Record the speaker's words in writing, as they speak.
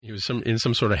He was in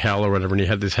some sort of hell or whatever, and he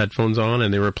had these headphones on,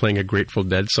 and they were playing a Grateful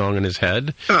Dead song in his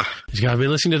head. He's got, I've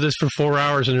been listening to this for 4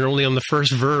 hours, and you're only on the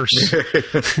first verse.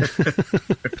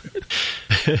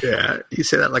 Yeah, you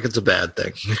say that like it's a bad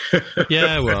thing.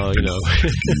 Yeah, well, you know.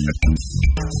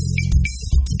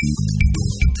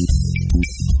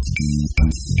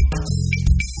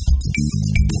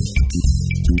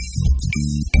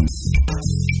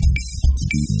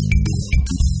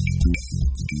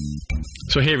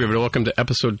 So hey everybody, welcome to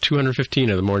episode 215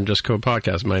 of the More Than Just Code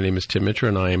podcast. My name is Tim Mitra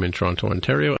and I am in Toronto,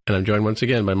 Ontario, and I'm joined once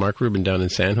again by Mark Rubin down in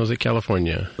San Jose,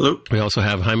 California. Hello. We also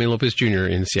have Jaime Lopez Jr.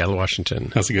 in Seattle,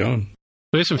 Washington. How's it going?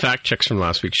 We have some fact checks from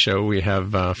last week's show. We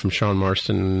have from Sean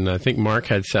Marston. I think Mark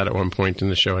had said at one point in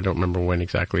the show, I don't remember when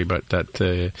exactly, but that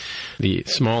the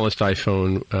smallest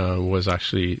iPhone was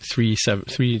actually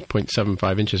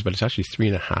 3.75 inches, but it's actually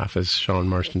 3.5, as Sean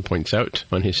Marston points out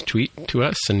on his tweet to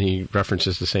us. And he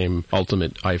references the same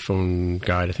Ultimate iPhone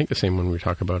guide. I think the same one we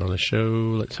talk about on the show.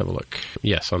 Let's have a look.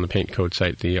 Yes, on the Paint Code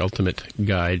site, the Ultimate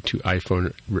Guide to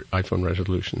iPhone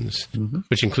resolutions,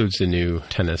 which includes the new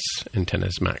XS and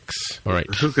XS Max. All right.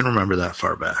 Who can remember that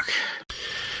far back?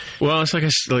 Well, it's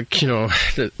like you know,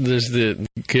 there's the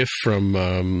GIF from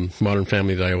Modern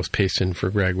Family that I always paste in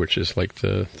for Greg, which is like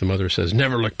the mother says,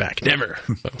 "Never look back, never."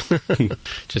 So,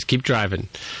 just keep driving.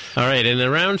 All right, and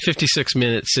around 56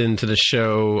 minutes into the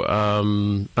show,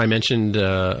 I mentioned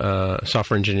a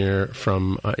software engineer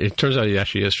from. It turns out he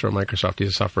actually is from Microsoft. He's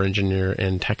a software engineer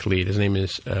and tech lead. His name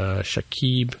is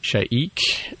Shakib Shaikh,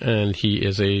 and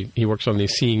he works on the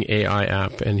Seeing AI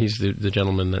app, and he's the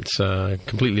gentleman that's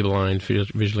completely blind,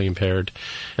 visually impaired.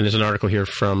 And there's an article here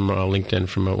from LinkedIn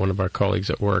from one of our colleagues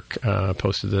at work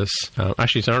posted this.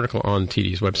 Actually, it's an article on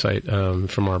TD's website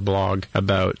from our blog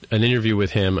about an interview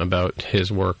with him about his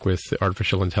work with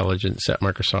artificial intelligence at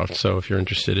Microsoft. So if you're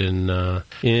interested in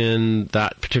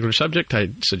that particular subject,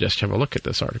 I'd suggest you have a look at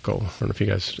this article. I don't know if you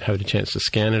guys had a chance to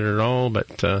scan it at all, but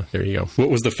there you go. What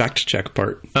was the fact check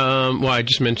part? Well, I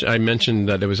mentioned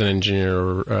that it was an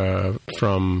engineer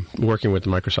from working with the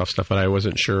Microsoft stuff, but I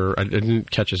wasn't sure. I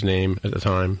didn't catch his name at the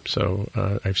time, so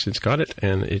I've since got it,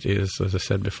 and it is, as I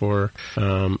said before,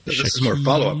 this is more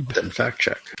follow-up than fact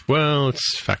check. Well,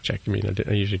 it's fact check. I mean,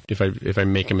 I usually, if I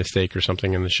make a mistake or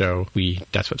something in the show,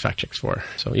 that's what fact check's for.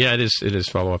 So yeah, it is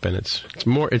follow-up, and it's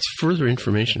further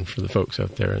information for the folks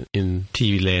out there in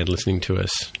TV land listening to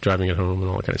us, driving at home, and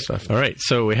all that kind of stuff. All right,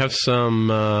 so we have some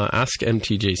Ask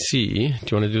MTJC. Do you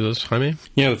want to do those, Jaime?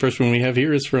 Yeah, the first one we have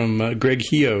here is from Greg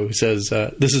Hio, who says,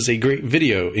 this is a great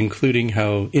video, including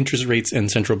how interest rates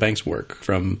and central banks work,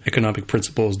 from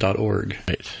economicprinciples.org.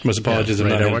 Right. Most apologies, I've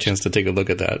not had a chance to take a look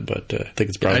at that, but I think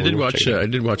it's probably. I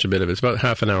did watch a bit of it. It's about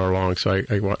half an hour long, so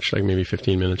I watched like maybe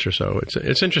 15 minutes or so.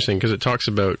 It's interesting because it talks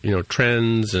about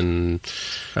trends, and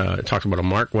it talks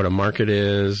about what a market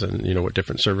is, and what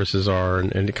different services are,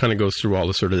 and it kind of goes through all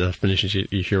the sort of definitions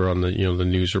you hear on the the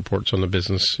news reports, on the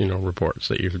business reports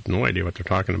that you have no idea what they're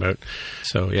talking about.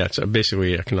 So yeah, it's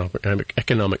basically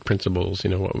economic principles.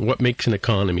 What makes an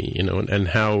economy, and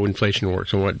how inflation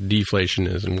works, and what deflation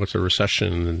is, and what's a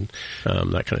recession,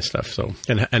 and that kind of stuff. So,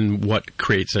 and what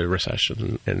creates a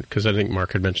recession, and because I think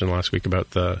Mark had mentioned last week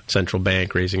about the central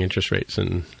bank raising interest rates,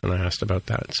 and I asked about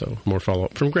that. So more follow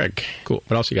up from Greg. Cool.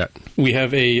 What else you got? We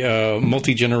have a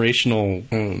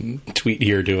multi-generational tweet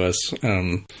here to us.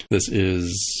 This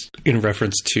is in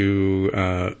reference to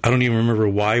I don't even remember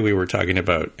why we were talking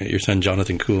about your son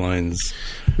Jonathan Kuline's.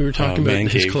 We were talking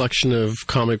about his cave. collection of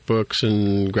comic books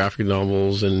and graphic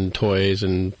novels and toys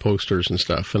and posters and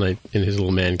stuff, and in his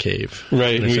little man cave.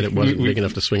 Right. And I said it wasn't big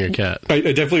enough to swing a cat. I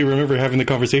definitely remember having the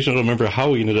conversation. I don't remember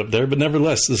how we ended up there, but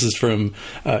nevertheless, this is from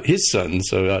his son,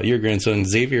 so your grandson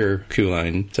Xavier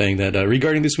Kuline, saying that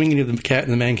regarding the swinging of the cat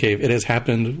in the man cave, it has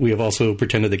happened. We have also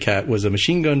pretended the cat was a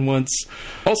machine gun once.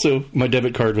 Also, my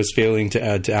debit card was failing to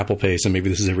add to Apple Pay, so maybe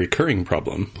this is a recurring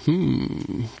problem.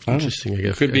 Interesting. I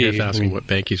guess could be asking what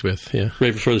bank he's with. Yeah.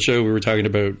 Right before the show, we were talking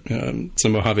about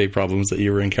some Mojave problems that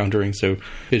you were encountering. So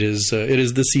it is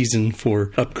the season for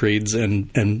upgrades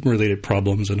and related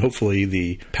problems, and hopefully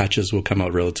the patches will come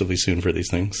out relatively soon for these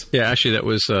things. Yeah, actually, that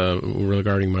was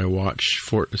regarding my watch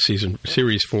for season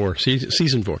 4,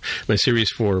 my Series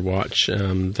 4 watch.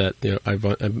 That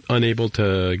I'm unable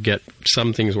to get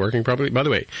some things working properly. By the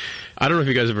way, I don't know if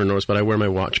you guys ever noticed, but I wear my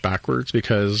watch backwards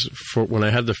because when I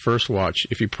had the first watch,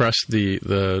 if you press the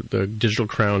digital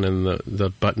crown and the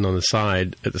button on the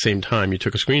side at the same time, time, you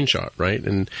took a screenshot, right?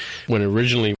 And when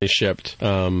originally they shipped,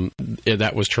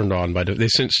 that was turned on by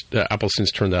Apple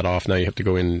since turned that off. Now you have to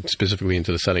go in specifically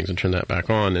into the settings and turn that back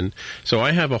on. And so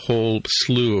I have a whole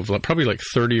slew of probably like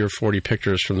 30 or 40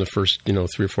 pictures from the first 3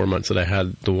 or 4 months that I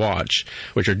had the watch,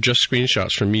 which are just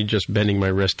screenshots from me just bending my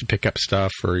wrist to pick up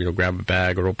stuff or grab a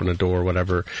bag or open a door or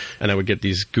whatever. And I would get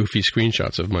these goofy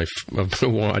screenshots of my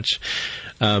watch.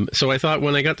 So I thought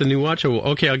when I got the new watch,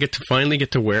 I'll finally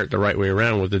get to wear it the right way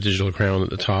around with the digital crown at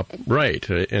the top right,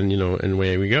 and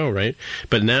away we go, right?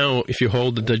 But now if you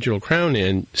hold the digital crown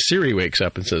in, Siri wakes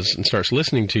up and starts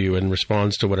listening to you and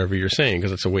responds to whatever you're saying,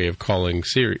 because it's a way of calling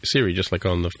Siri, just like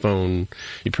on the phone,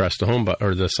 you press the home button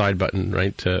or the side button,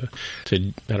 right? To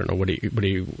I don't know what do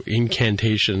you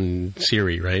incantation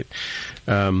Siri, right?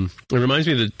 It reminds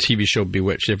me of the TV show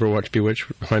Bewitched. You ever watch Bewitched,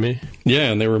 Jaime?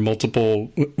 Yeah, and there were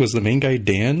multiple. Was the main guy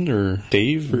Dan or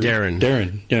Dave? Or?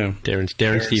 Darren, yeah. Darren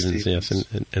Stevens, yes,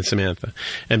 and Samantha.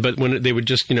 But when they would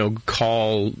just,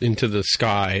 call into the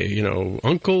sky,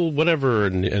 Uncle whatever,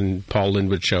 and Paul Lynde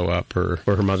would show up, or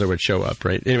her mother would show up,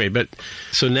 right? Anyway, but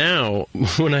so now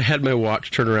when I had my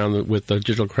watch turn around with the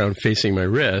digital crown facing my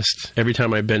wrist, every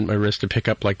time I bent my wrist to pick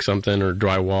up like something or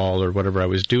drywall or whatever I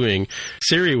was doing,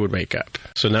 Siri would wake up.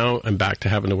 So now I'm back to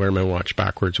having to wear my watch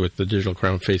backwards with the digital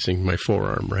crown facing my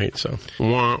forearm, right? So,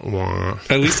 wah, wah.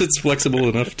 At least it's flexible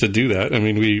enough to do that. I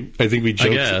mean, I think we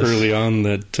joked early on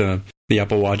that the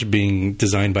Apple Watch being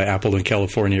designed by Apple in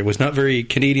California was not very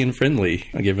Canadian friendly,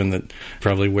 given that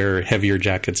probably wear heavier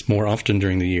jackets more often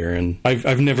during the year. And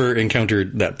I've never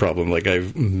encountered that problem. Like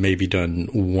I've maybe done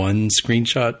one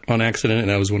screenshot on accident, and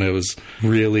that was when I was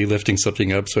really lifting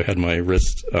something up, so I had my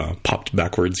wrist popped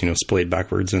backwards, splayed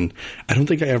backwards, and I don't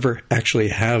think I ever actually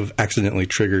have accidentally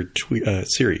triggered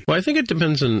Siri. Well, I think it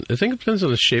depends on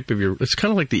the shape of your. It's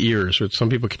kind of like the ears, where some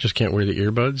people just can't wear the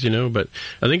earbuds, But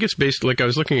I think it's based. Like I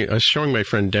was showing my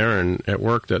friend Darren at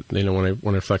work that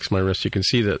when I flex my wrist, you can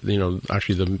see that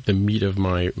actually the meat of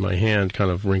my hand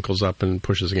kind of wrinkles up and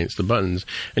pushes against the buttons,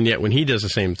 and yet when he does the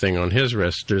same thing on his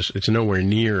wrist, it's nowhere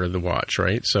near the watch,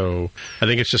 right? So I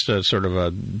think it's just a sort of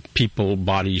a people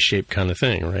body shape kind of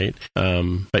thing, right?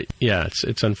 But yeah,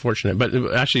 it's unfortunate. But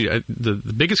actually, the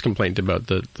biggest complaint about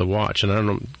the watch, and I don't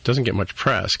know, it doesn't get much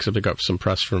press because they got some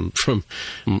press from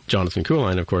Jonathan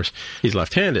Kuline, of course. He's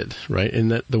left-handed, right?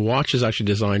 And that the watch is actually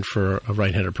designed for a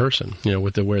right-handed person,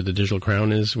 with where the digital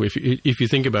crown is. If you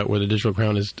think about where the digital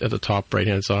crown is at the top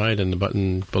right-hand side and the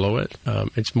button below it,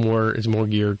 it's more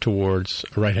geared towards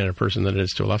a right-handed person than it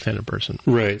is to a left-handed person.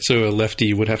 Right. So a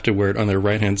lefty would have to wear it on their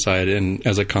right-hand side, and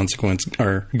as a consequence,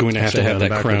 are going to have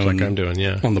that crown like I'm doing,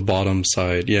 yeah, on the bottom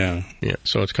side. Yeah. Yeah.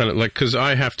 So it's kind of like, because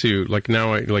I have to, like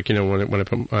now, when I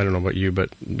put, I don't know about you, but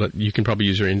you can probably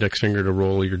use your index finger to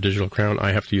roll your digital crown.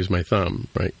 I have to use my thumb,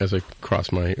 right, as I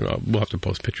cross my. We'll have to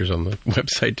post pictures on the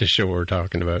website to show what we're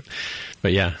talking about.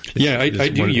 But yeah. I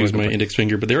do use my index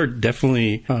finger, but there are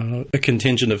definitely a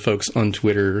contingent of folks on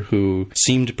Twitter who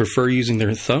seem to prefer using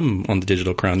their thumb on the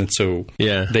digital crown, and so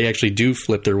they actually do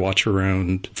flip their watch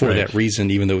around for that reason,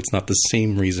 even though it's not the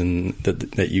same reason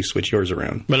that you switch yours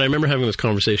around. But I remember having this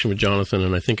conversation with Jonathan,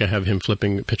 and I think I have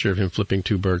a picture of him flipping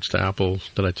two birds to Apple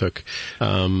that I took.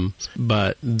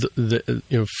 But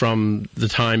from the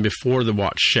time before the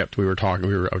watch shipped, we were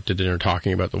out to dinner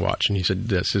talking about the watch, and he said,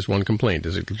 "This is one complaint: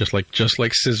 is it just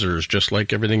like scissors, just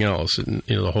like everything else? And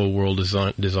the whole world is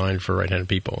designed for right-handed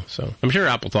people." So I'm sure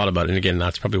Apple thought about it, and again,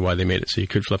 that's probably why they made it so you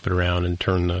could flip it around and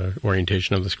turn the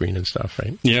orientation of the screen and stuff,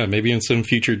 right? Yeah, maybe in some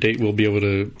future date we'll be able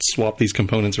to swap these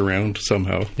components around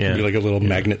somehow. Yeah, be like a little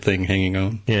magnet thing hanging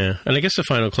on. Yeah, and I guess the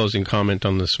final closing comment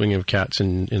on the swing of cats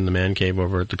in the man cave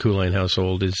over at the Kuline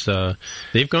household is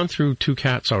they've gone through 2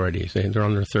 cats already. They're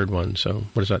on their 3rd one. So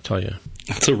what does that tell you?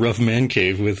 It's a rough man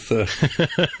cave with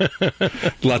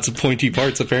lots of pointy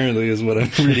parts, apparently, is what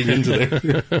I'm reading into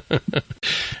there.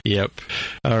 Yep.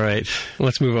 All right.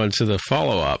 Let's move on to the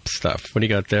follow-up stuff. What do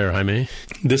you got there, Jaime?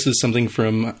 This is something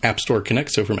from App Store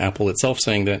Connect, so from Apple itself,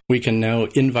 saying that we can now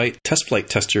invite test flight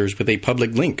testers with a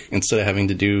public link instead of having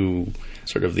to do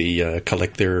sort of the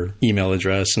collect their email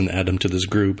address and add them to this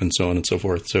group and so on and so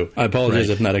forth. So I apologize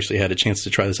I've not actually had a chance to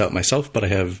try this out myself, but I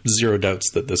have zero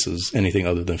doubts that this is anything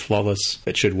other than flawless.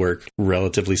 It should work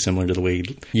relatively similar to the way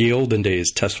ye olden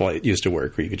days test flight used to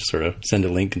work, where you could just sort of send a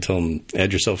link and tell them,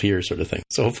 add yourself here sort of thing.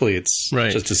 So hopefully it's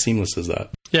just as seamless as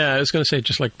that. Yeah, I was going to say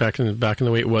just like back in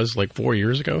the way it was like 4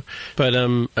 years ago, but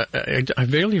I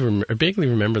vaguely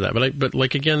remember that. But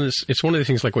like again, it's one of the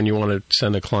things like when you want to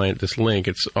send a client this link,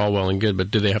 it's all well and good,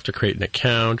 but do they have to create an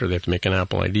account or they have to make an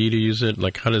Apple ID to use it?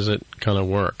 Like, how does it kind of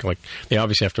work? Like, they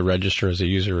obviously have to register as a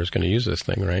user who's going to use this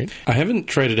thing, right? I haven't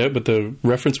tried it out, but the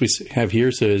reference we have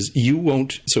here says you,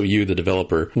 the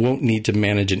developer, won't need to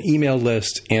manage an email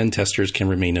list, and testers can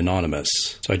remain anonymous.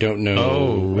 So I don't know.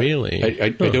 Oh, really? I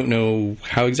don't know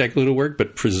how exactly it'll work,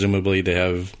 but presumably they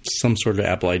have some sort of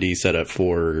Apple ID set up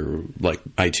for like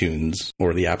iTunes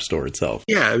or the App Store itself.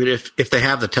 Yeah, I mean, if they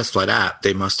have the TestFlight app,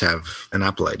 they must have an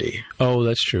Apple ID. Oh,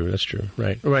 that's true.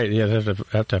 Right. Yeah, they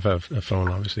have to have a phone,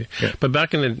 obviously. Yeah. But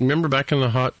back in the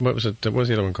hot, what was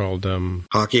the other one called?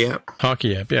 Hockey app.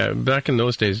 Hockey app. Yeah, back in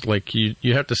those days, like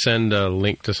you have to send a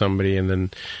link to somebody, and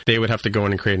then they would have to go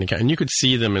in and create an account, and you could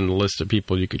see them in the list of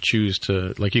people you could choose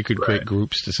to, like, you could create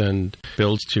groups to send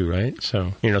builds to, right?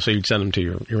 So so you'd send them to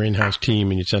your in-house team,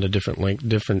 and you'd send a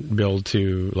different build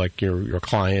to like your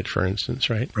client, for instance,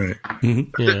 right? Right.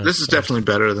 Mm-hmm. Yeah, this is definitely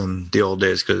better than the old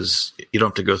days because you don't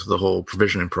have to go through the whole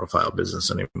provisioning profile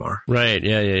business anymore. Right.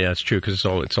 Yeah. It's true because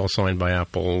it's all signed by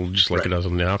Apple, just like it does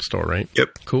on the App Store, right? Yep.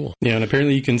 Cool. Yeah, and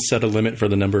apparently you can set a limit for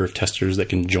the number of testers that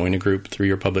can join a group through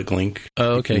your public link.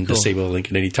 Oh, okay. You can disable a link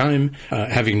at any time.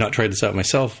 Having not tried this out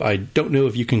myself, I don't know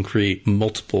if you can create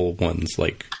multiple ones,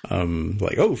 like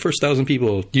first 1,000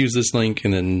 people use this link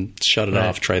and then shut it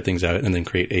off, try things out, and then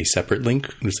create a separate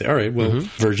link and say, all right, well,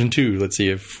 version 2, let's see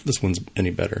if this one's any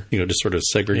better. Just sort of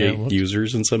segregate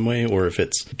users in some way, or if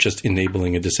it's just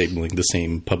enabling and disabling the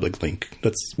same public link.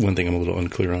 That's one thing I'm a little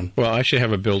unclear on. Well, I actually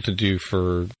have a build to do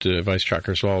for Device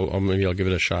Tracker, so maybe I'll give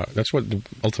it a shot. That's what the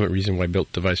ultimate reason why I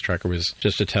built Device Tracker was,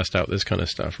 just to test out this kind of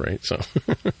stuff, right? So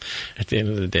at the end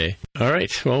of the day. All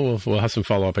right. Well, we'll have some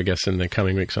follow-up, I guess, in the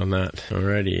coming weeks on that.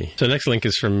 Alrighty. So next link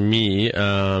is from me.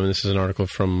 This is an article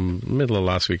from middle of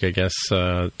last week, I guess,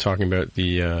 talking about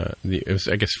it was,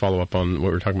 I guess, follow-up on what we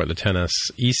were talking about, the XS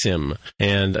eSIM.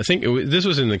 And I think this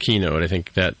was in the keynote, I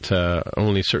think, that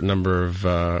only a certain number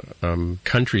of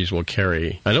countries will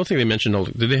carry. I don't think they mentioned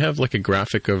did they have like a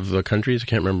graphic of the countries? I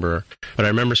can't remember. But I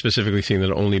remember specifically seeing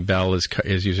that only Bell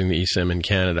is using the eSIM in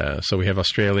Canada. So we have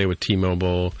Australia with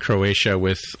T-Mobile, Croatia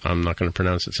with, I'm not going to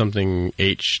pronounce it, something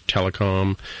H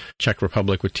Telecom, Czech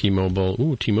Republic with T-Mobile.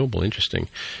 Ooh, T-Mobile, interesting.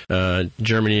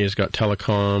 Germany has got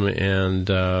Telecom and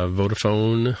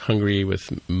Vodafone. Hungary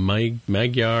with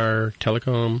Magyar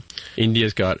Telecom.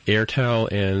 India's got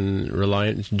Airtel and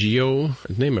Reliance Jio,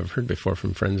 a name I've heard before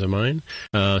from friends of mine.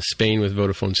 Spain with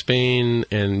Vodafone Spain,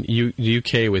 and the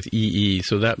UK with EE.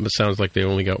 So that sounds like they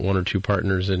only got one or two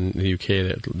partners in the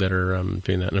UK that are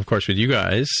doing that. And of course, with you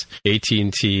guys,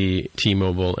 AT&T,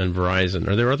 T-Mobile, and Verizon.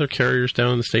 Are there other carriers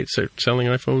down in the States that are selling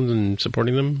iPhones and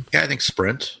supporting them? Yeah, I think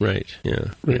Sprint. Right.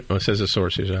 Yeah. Oh, it says a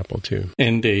source is Apple too.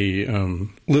 And a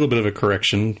little bit of a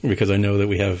correction, because I know that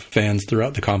we have fans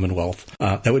throughout the Commonwealth.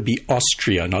 That would be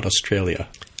Austria, not Australia.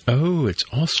 Oh, it's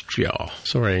Austria.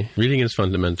 Sorry, reading is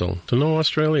fundamental. So no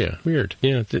Australia. Weird.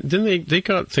 Yeah, didn't they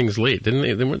got things late? Didn't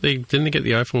they get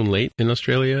the iPhone late in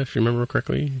Australia? If you remember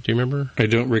correctly, do you remember? I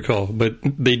don't recall, but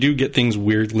they do get things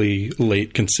weirdly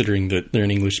late, considering that they're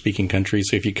an English-speaking country.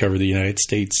 So if you cover the United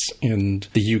States and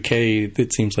the UK,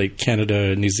 it seems like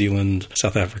Canada, New Zealand,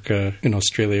 South Africa, and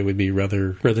Australia would be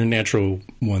rather natural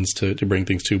ones to bring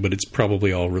things to. But it's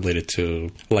probably all related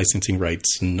to licensing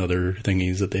rights and other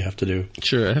thingies that they have to do.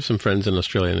 Sure. I have some friends in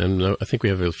Australia, and I think we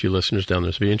have a few listeners down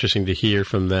there, so it'd be interesting to hear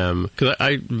from them. Because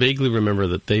I vaguely remember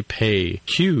that they pay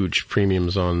huge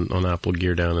premiums on Apple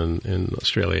gear down in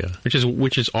Australia,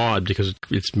 which is odd because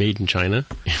it's made in China.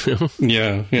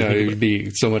 Yeah, it would be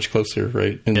so much closer,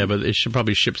 right? And but it should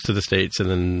probably ships to the States and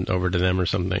then over to them or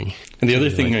something. And the other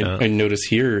thing I notice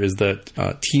here is that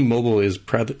T-Mobile is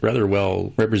rather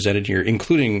well represented here,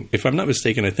 including, if I'm not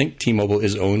mistaken, I think T-Mobile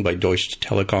is owned by Deutsche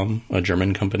Telekom, a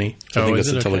German company. So I think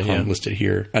that's Telecom listed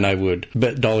here, and I would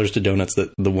bet dollars to donuts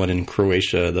that the one in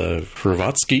Croatia, the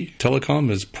Hrvatski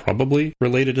Telecom, is probably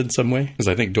related in some way, because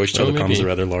I think Deutsche Telekom is a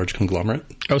rather large conglomerate.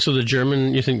 Oh, so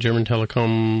you think German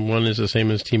Telecom one is the same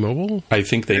as T-Mobile? I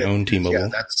think they own T-Mobile. Yeah,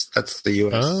 that's the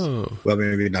U.S. Oh. Well,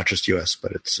 maybe not just U.S.,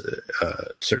 but it's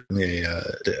certainly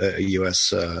a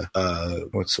U.S.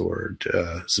 What's the word?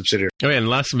 Subsidiary. Oh, yeah, and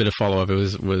last bit of follow-up, it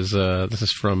was this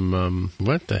is from,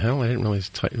 what the hell? I didn't really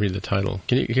read the title.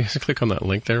 Can you guys click on that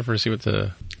link there for see what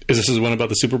the... Is this one about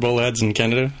the Super Bowl ads in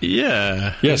Canada?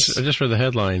 Yeah. Yes. I just read the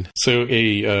headline. So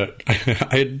I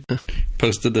had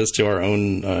posted this to our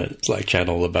own Slack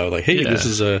channel about like, hey, this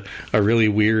is a really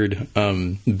weird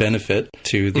benefit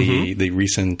to the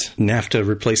recent NAFTA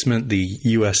replacement, the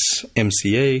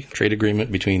USMCA trade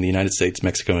agreement between the United States,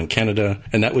 Mexico, and Canada.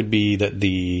 And that would be that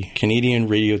the Canadian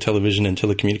Radio, Television, and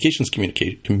Telecommunications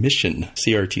Commission,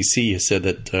 CRTC, has said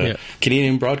that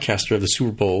Canadian broadcaster of the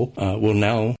Super Bowl will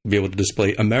now be able to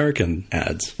display American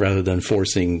ads rather than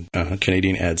forcing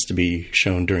Canadian ads to be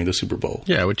shown during the Super Bowl.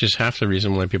 Yeah, which is half the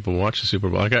reason why people watch the Super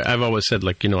Bowl. Like I've always said,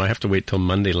 like, I have to wait till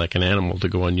Monday like an animal to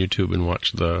go on YouTube and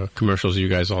watch the commercials you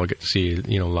guys all get to see,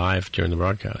 live during the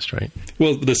broadcast, right?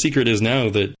 Well, the secret is now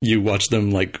that you watch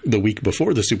them like the week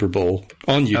before the Super Bowl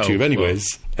on YouTube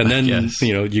anyways. And then,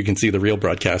 you can see the real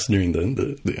broadcast during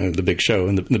the big show.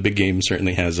 And the big game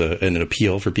certainly has an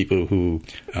appeal for people who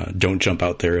don't jump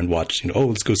out there and watch,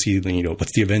 let's go see,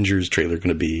 what's the Avengers trailer going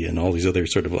to be and all these other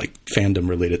sort of like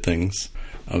fandom-related things.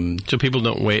 So people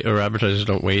don't wait, or advertisers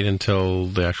don't wait until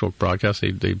the actual broadcast.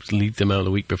 They leak them out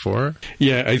the week before.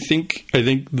 Yeah, I think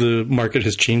the market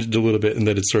has changed a little bit in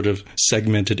that it's sort of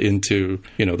segmented into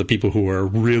the people who are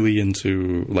really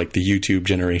into like the YouTube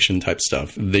generation type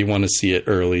stuff. They want to see it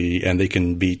early, and they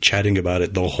can be chatting about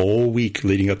it the whole week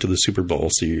leading up to the Super Bowl.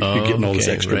 So you're getting all this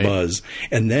extra buzz,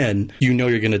 and then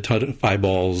you're going to ton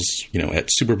eyeballs, at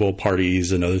Super Bowl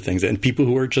parties and other things, and people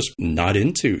who are just not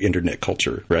into internet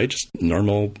culture, right? Just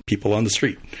normal people on the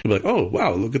street. They're like, oh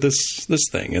wow, look at this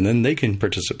thing, and then they can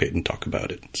participate and talk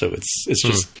about it. So it's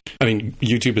just,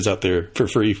 YouTube is out there for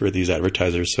free for these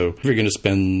advertisers. So if you're going to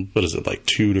spend like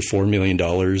 $2 to $4 million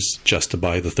just to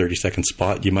buy the 30-second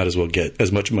spot, you might as well get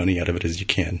as much money out of it as you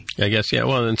can. I guess, yeah.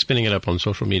 Well, and spinning it up on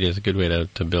social media is a good way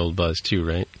to build buzz too,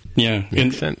 right? Yeah,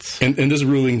 makes sense. And this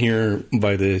ruling here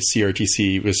by the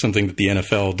CRTC was something that the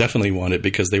NFL definitely wanted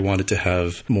because they wanted to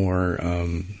have more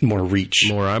reach,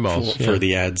 more eyeballs for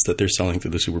the ads that they're selling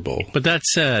through the Super Bowl. But that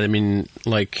said,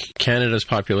 like Canada's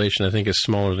population, I think, is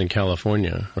smaller than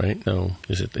California, right? No,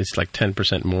 it's like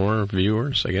 10% more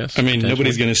viewers, I guess.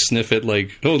 Nobody's going to sniff it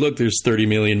like, oh, look, there's 30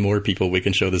 million more people we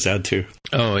can show this ad to.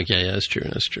 Oh, okay, yeah, that's true.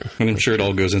 And I'm sure it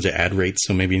all goes into ad rates.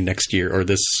 So maybe next year or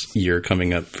this year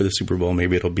coming up for the Super Bowl,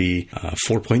 maybe it'll be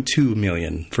 4.2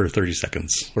 million for 30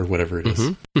 seconds or whatever it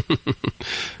is.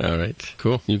 All right,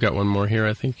 cool. You got one more here,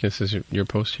 I think. This is your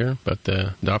post here about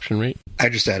the adoption rate. I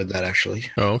just added that,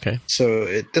 actually. Oh, okay. So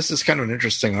this is kind of an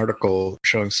interesting article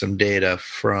showing some data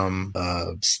from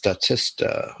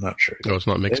Statista. I'm not sure. Oh, it's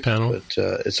not Mixpanel?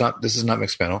 But it's not. This is not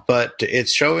Mixpanel. But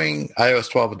it's showing iOS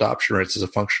 12 adoption rates as a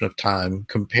function of time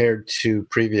compared to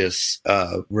previous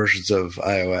versions of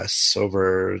iOS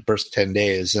over the first 10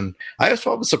 days. And iOS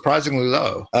 12 is surprisingly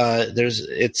low.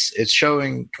 It's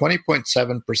showing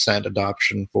 20.7%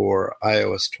 adoption for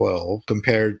iOS 12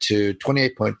 compared to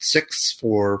 28.6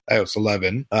 for iOS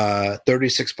 11,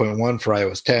 36.1 for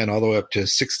iOS 10, all the way up to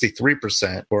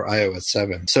 63% for iOS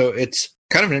 7. So it's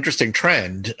kind of an interesting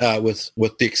trend, with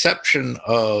the exception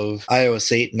of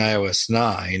iOS 8 and iOS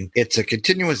 9. It's a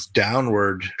continuous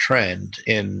downward trend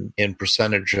in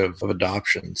percentage of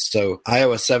adoptions. So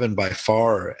iOS 7 by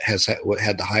far has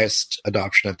had the highest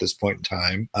adoption at this point in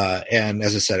time. And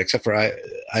as I said, except for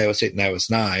iOS 8 and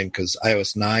iOS 9, because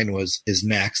iOS 9 is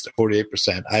next at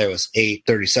 48%, iOS 8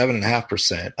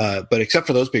 37.5%. But except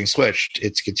for those being switched,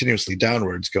 it's continuously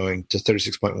downwards, going to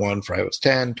 36.1 for iOS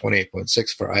 10, 28.6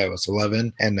 for iOS 11.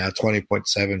 And now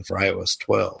 20.7 for iOS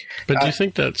 12. But do you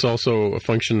think that's also a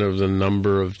function of the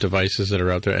number of devices that are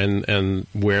out there and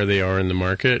where they are in the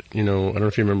market? I don't know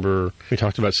if you remember, we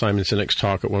talked about Simon Sinek's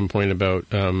talk at one point about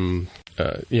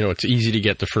it's easy to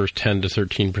get the first 10 to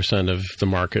 13% of the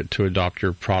market to adopt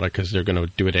your product because they're going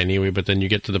to do it anyway. But then you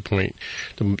get to the point,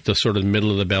 the sort of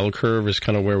middle of the bell curve is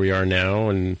kind of where we are now.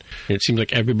 And it seems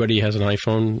like everybody has an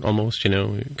iPhone almost,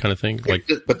 kind of thing.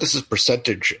 But this is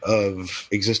percentage of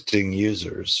existing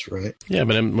users, right? Yeah,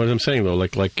 but what I'm saying though,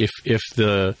 like if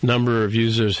the number of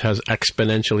users has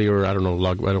exponentially, or I don't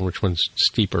know which one's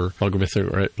steeper,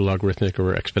 logarithmic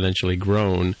or exponentially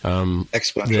grown.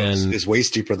 Exponential is way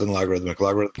steeper than logarithmic.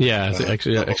 Yeah,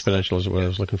 exponential is what I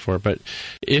was looking for. But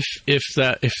if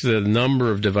the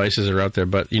number of devices are out there,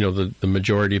 but the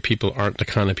majority of people aren't the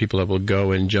kind of people that will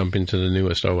go and jump into the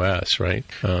newest OS, right?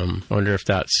 I wonder if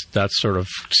that sort of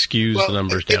skews the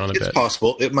numbers down a bit. It's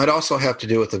possible. It might also have to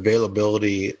do with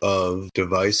availability of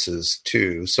devices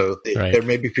too. So there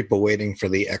may be people waiting for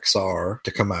the XR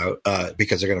to come out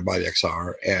because they're going to buy the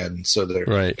XR, and so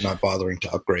they're not bothering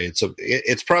to upgrade. So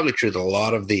it's probably true that a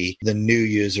lot of the new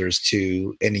users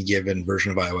to any given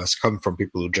version of iOS come from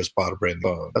people who just bought a brand new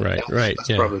phone. That's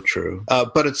yeah. probably true.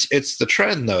 But it's the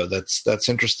trend though that's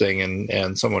interesting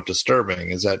and somewhat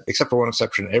disturbing, is that except for one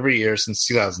exception, every year since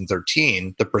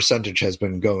 2013, the percentage has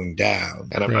been going down,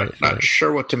 and I'm not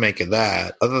sure what to make of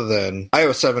that. Other than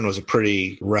iOS 7 was a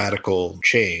pretty radical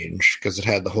change because it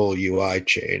had the whole UI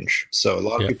change, so a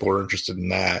lot of people were interested in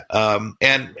that.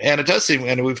 And it does seem,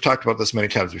 and we've talked about this many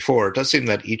times before, it does seem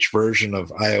that each version of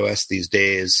iOS these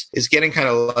days is getting kind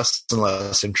of less and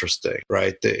less interesting,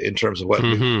 right? In terms of what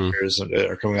new features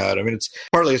are coming out. I mean,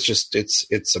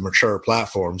 it's a mature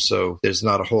platform, so there's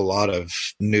not a whole lot of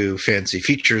new fancy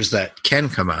features that can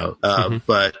come out.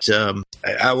 But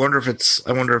I wonder if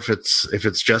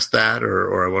it's just that,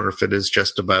 or I wonder if it is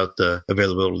just about the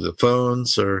availability of the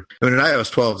phones. Or I mean, in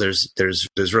iOS 12,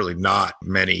 there's really not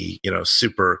many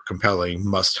super compelling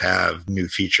must-have new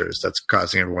features that's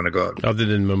causing everyone to go out other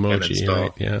than Memoji,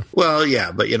 right? Yeah. Well,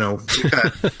 yeah, but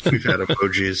we've had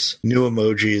emojis, new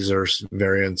emojis or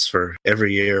variants for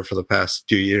every year for the past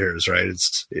 2 years, right?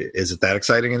 Is it that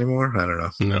exciting anymore? I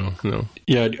don't know. No.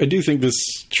 Yeah, I do think this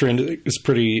trend is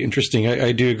pretty interesting.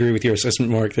 I do agree with your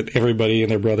assessment, Mark, that everybody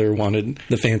and their brother wanted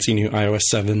the fancy new iOS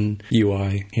 7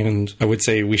 UI, and I would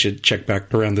say we should check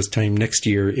back around this time next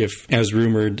year if, as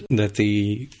rumored, that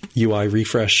the UI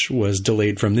refresh was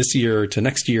delayed from this year to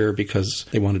next year because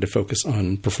they wanted to focus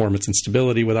on performance and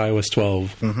stability with iOS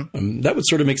 12. That would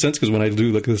sort of make sense, because when I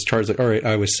do look at this chart, it's like, all right,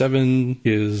 iOS 7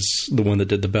 is the one that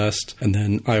did the best, and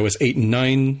then iOS 8 and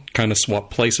 9 kind of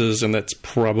swap places, and that's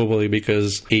probably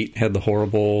because 8 had the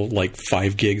horrible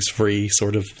 5 gigs free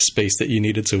sort of space that you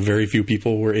needed, so very few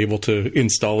people were able to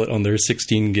install it on their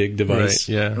 16 gig device.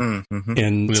 Right, yeah.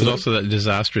 And there's also that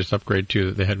disastrous upgrade too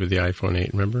that they had with the iPhone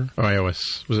 8, remember? Or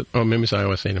iOS, was it? Oh, maybe it's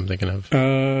iOS 8 I'm thinking of.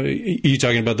 You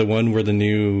talking about the one where the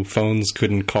new phones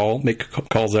couldn't make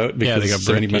calls out because they got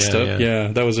so many messed up?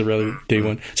 Yeah, that was a rather day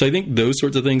one. So I think those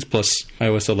sorts of things, plus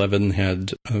iOS 11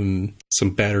 had some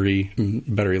battery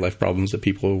life problems that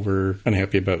people were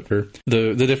unhappy about.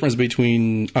 The difference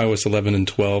between iOS 11 and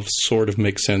 12 sort of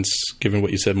makes sense, given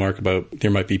what you said, Mark, about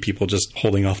there might be people just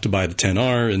holding off to buy the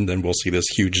 10R, and then we'll see this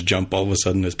huge jump all of a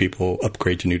sudden as people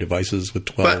upgrade to new devices with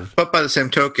 12. But by the same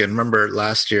token, remember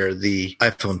last year the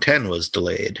iPhone 10 was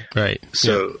delayed. Right.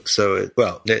 So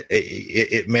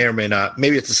it may or may not,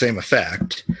 maybe it's the same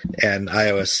effect, and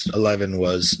iOS 11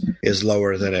 is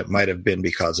lower than it might have been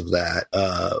because of that.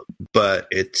 But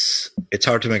it's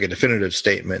hard to make a definitive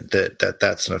statement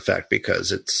that's an effect,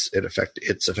 because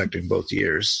it's affecting both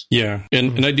years. Yeah,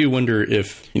 and I do wonder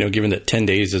if, given that 10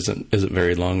 days isn't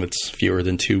very long, it's fewer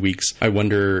than 2 weeks, I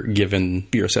wonder, given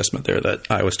your assessment there, that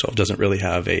iOS 12 doesn't really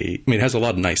have it has a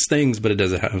lot of nice things, but it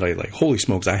doesn't have holy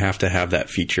smokes, I have to have that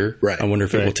feature. Right. I wonder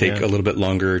if it will take a little bit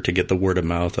longer to get the word of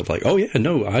mouth of I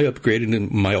upgraded,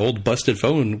 and my old busted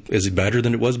phone is better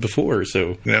than it was before,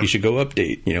 so you should go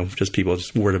update. Just people,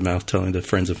 just word of mouth telling to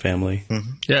friends and family.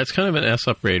 Yeah, it's kind of an S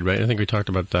upgrade, right? I think we talked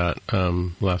about that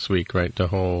last week, right?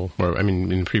 In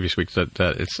the previous weeks, that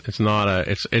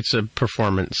it's a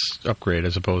performance upgrade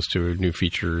as opposed to new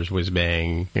features, whiz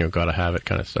bang, gotta have it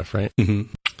kind of stuff, right?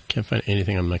 Can't find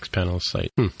anything on Mixpanel's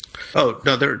site. Oh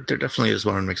no, there definitely is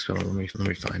one on Mixpanel. Let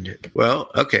me find it.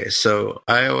 Well, okay, so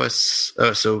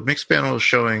Mixpanel is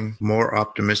showing more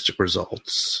optimistic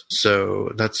results,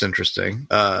 so that's interesting.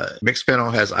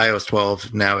 Mixpanel has iOS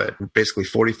 12 now at basically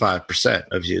 45%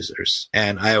 of users,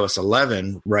 and iOS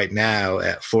 11 right now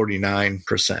at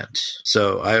 49%.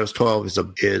 So iOS 12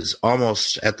 is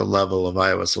almost at the level of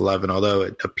iOS 11, although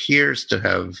it appears to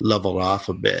have leveled off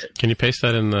a bit. Can you paste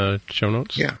that in the show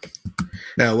notes? Yeah.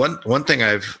 Now, one thing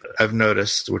I've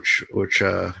noticed, which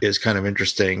is kind of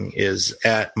interesting, is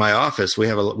at my office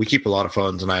we keep a lot of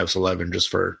phones in iOS 11 just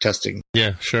for testing.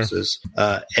 Yeah, sure.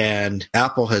 And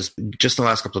Apple has just in the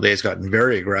last couple of days gotten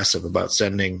very aggressive about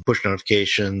sending push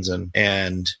notifications and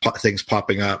things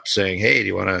popping up saying, "Hey, do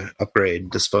you want to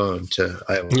upgrade this phone to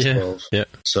iOS 12?" Yeah.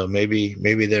 So maybe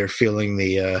they're feeling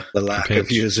the lack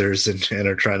of users and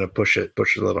are trying to push it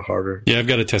a little harder. Yeah, I've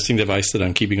got a testing device that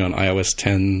I'm keeping on iOS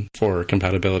 10 for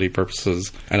compatibility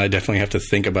purposes, and I definitely have to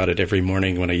think about it every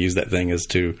morning when I use that thing, is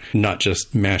to not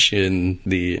just mash in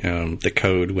the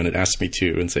code when it asks me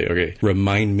to and say, okay,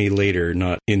 remind me later,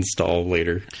 not install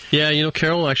later. Yeah,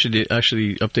 Carol actually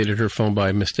updated her phone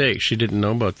by mistake. She didn't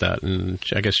know about that, and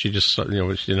I guess she just she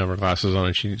didn't have her glasses on,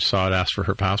 and she saw it ask for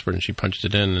her password, and she punched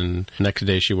it in, and the next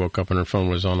day she woke up and her phone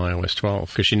was on iOS 12,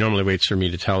 because she normally waits for me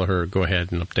to tell her, go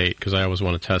ahead and update, because I always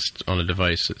want to test on a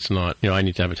device. It's not, I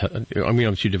need to have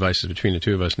two devices between the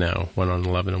two of us now, one on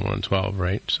 11 and one on 12,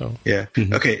 right? So yeah.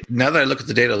 Okay. Now that I look at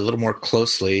the data a little more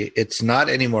closely, it's not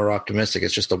any more optimistic.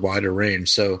 It's just a wider range.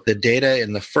 So the data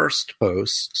in the first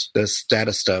post, the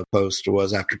status stub post,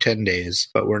 was after 10 days,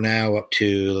 but we're now up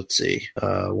to, let's see,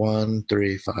 1,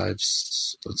 3, 5,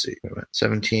 let's see,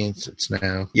 17th. It's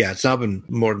now been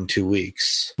more than 2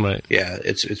 weeks. Right. Yeah.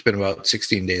 It's been about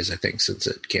 16 days, I think, since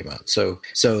it came out. So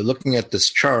looking at this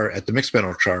chart, at the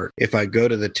Mixpanel chart, if I go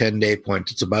to the 10-day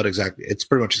point, it's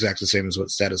pretty much exactly the same as what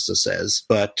Status says.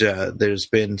 But there's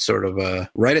been sort of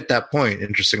right at that point,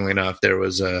 interestingly enough, there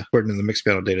was according to the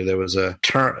Mixpanel data, there was an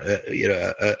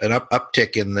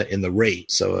uptick in the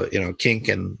rate. So kink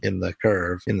in the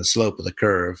curve, in the slope of the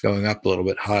curve, going up a little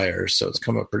bit higher. So it's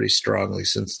come up pretty strongly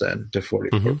since then to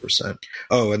 44%.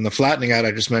 Oh, and the flattening out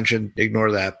I just mentioned,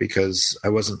 ignore that because I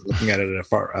wasn't looking at it at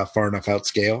a far enough out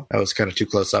scale. I was kind of too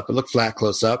close up. It looked flat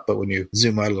close up, but when you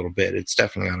zoom out a little bit, it's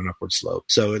definitely on an upward slope.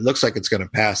 So it looks like it's going to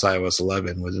pass iOS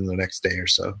 11 within the next day or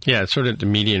so. Yeah, it's sort of the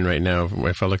median right now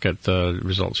if I look at the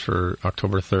results for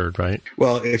October 3rd, right?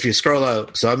 Well, if you scroll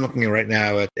out, so I'm looking right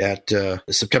now at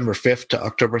September 5th to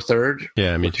October 3rd.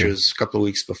 Yeah, me too. Which was a couple of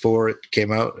weeks before it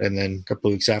came out and then a couple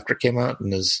of weeks after it came out.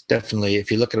 And there's definitely,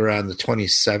 if you look at around the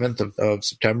 27th of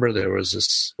September, there was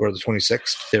this, or the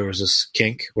 26th, there was this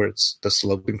kink where it's the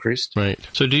slope increased. Right.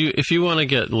 So if you want to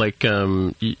get like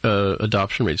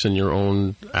adoption rates in your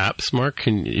own apps, Mark,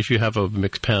 if you have a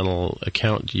Mixpanel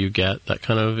account, do you get that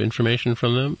kind of information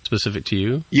from them specific to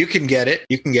you? You can get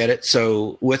it.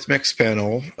 So with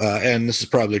Mixpanel, and this is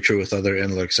probably true with other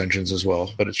analytics engines as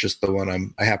well, but it's just the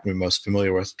one I happen to be most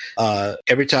familiar with.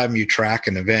 Every time you track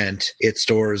an event, it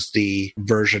stores the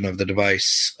version of the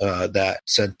device that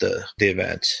sent the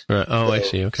event. Right. Oh, I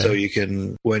see. Okay. So you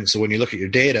can when you look at your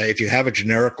data, if you have a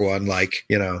generic one like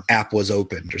app was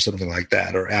opened or something like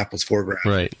that, or app was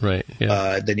foregrounded, right,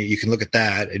 yeah. Then you can look at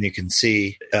that and you can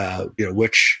see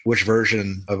which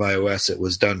version of iOS it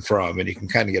was done from, and you can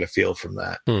kind of get a feel from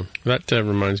that. That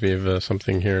reminds me of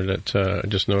something here that I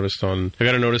just noticed I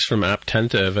got a notice from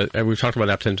Apptentive. We've talked about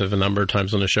Apptentive a number of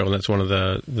times on the show, and that's one of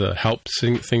the help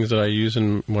things that I use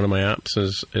in one of my apps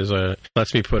is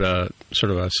lets me put a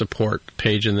sort of a support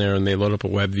page in there, and they load up a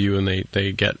web view, and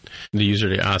they get the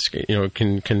user to ask,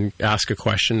 can ask a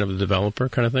question of the developer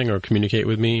kind of thing, or communicate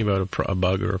with me about a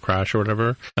bug or a crash or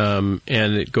whatever. And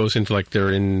it goes into like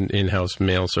their in-house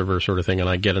mail server sort of thing, and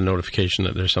I get a notification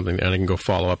that there's something, and I can go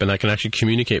follow up, and I can actually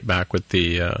communicate back with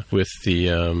the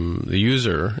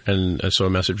user, and so a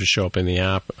message would show up in the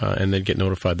app, and they'd get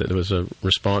notified that there was a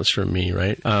response from me,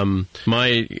 right? My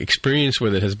experience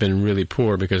with it has been really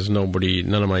poor because none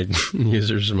of my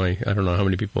users, I don't know how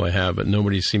many people I have, but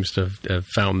nobody seems to have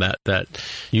found that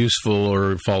useful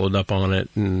or followed up on it.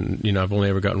 And, I've only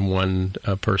ever gotten one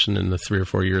person in the 3 or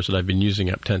 4 years that I've been using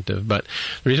Apptentive. But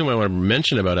the reason why I want to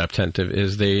mention about Apptentive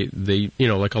is they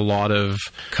like a lot of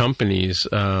companies,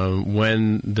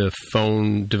 when the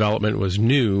phone development was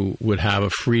new, would have a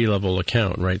free level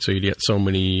account, right? So you'd get so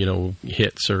many,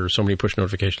 hits or so many push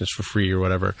notifications for free or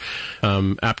whatever.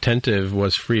 Apptentive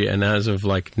was free, and as of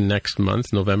like next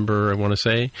month, November, I want to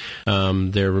say,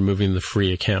 they're removing the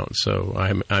free account. So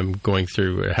I'm going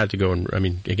through. I had to go and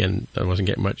again, I wasn't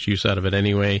getting much use out of it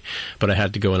anyway, but I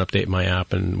had to go and update my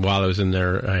app. And while I was in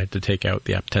there, I had to take out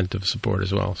the Apptentive support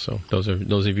as well. So those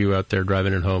of you out there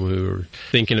driving at home who are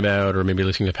thinking about or maybe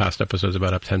listening to past episodes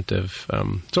about Apptentive,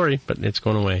 sorry, but it's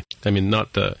going away.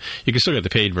 You can still get the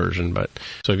paid version, but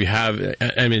so if you have,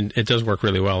 it does work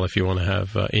really well if you want to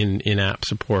have in-app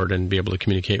support and be able to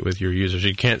communicate with your users.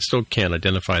 You still can't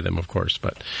identify them, of course,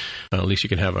 but at least you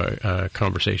can have a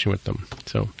conversation with them.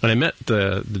 So, and I met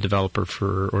the developer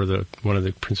one of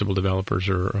the principal developers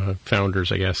or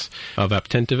founders, I guess, of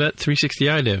Apptentive at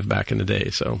 360iDev back in the day.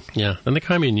 So, yeah. And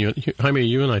Jaime,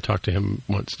 you and I talked to him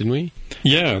once, didn't we?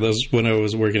 Yeah, that was when I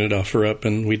was working at OfferUp,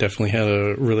 and we definitely had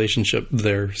a relationship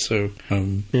there. So,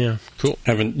 yeah, cool.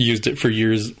 Haven't used it for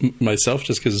years myself,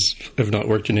 just because I've not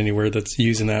worked in anywhere that's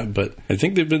using that. But I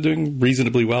think they've been doing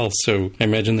reasonably well. So I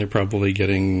imagine they're probably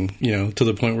getting, to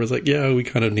the point where it's like, yeah, we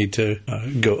kind of need to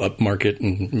go up market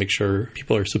and make sure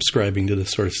people are subscribing to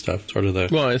this sort of stuff.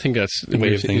 Well, I think that's the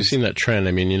way of things. You've seen that trend.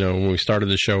 When we started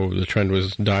the show, the trend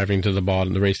was diving to the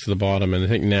bottom, the race to the bottom, and I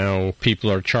think now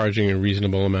people are charging a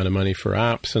reasonable amount of money for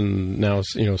apps, and now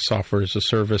software as a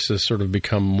service has sort of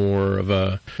become more of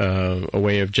a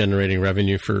way of generating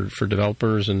revenue for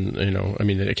developers, and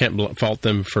I can't fault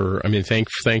them for.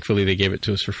 Thankfully they gave it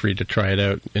to us for free to try it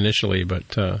out initially,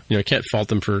 but I can't fault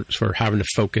them for having to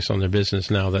focus on their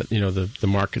business now that the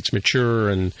market's mature,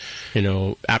 and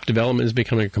app development is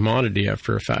becoming a commodity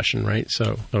after a fashion, right?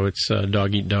 So it's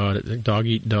dog eat dog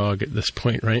at this point.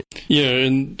 point, right? Yeah,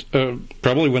 and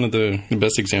probably one of the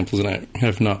best examples, and I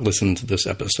have not listened to this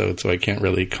episode, so I can't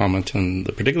really comment on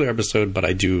the particular episode, but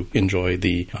I do enjoy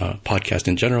the podcast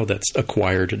in general. That's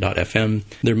Acquired.fm.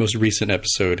 Their most recent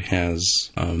episode has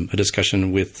a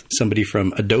discussion with somebody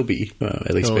from Adobe,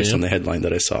 at least based on the headline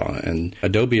that I saw. And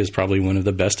Adobe is probably one of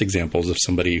the best examples of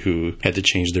somebody who had to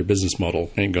change their business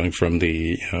model, and going from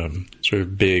the sort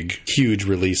of big, huge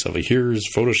release of here's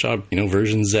Photoshop,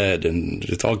 version Z, and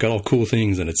it's all got all cool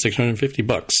things, and it's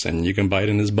 $650, and you can buy it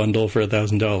in this bundle for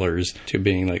 $1,000, to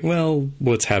being like, well,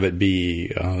 let's have it be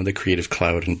the Creative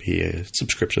Cloud and be a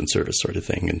subscription service sort of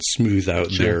thing, and smooth out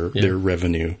their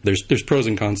revenue. There's pros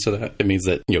and cons to that. It means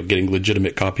that getting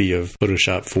legitimate copy of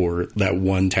Photoshop for that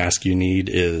one task you need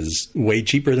is way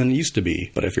cheaper than it used to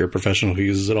be. But if you're a professional who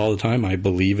uses it all the time, I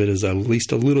believe it is at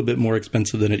least a little bit more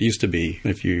expensive than it used to be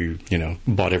if you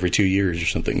bought every 2 years or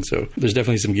something. So there's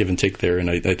definitely some give and take there, and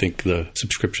I think the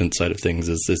subscription side of things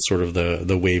is sort of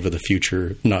the wave of the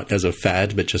future, not as a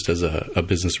fad, but just as a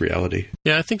business reality.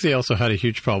 Yeah, I think they also had a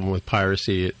huge problem with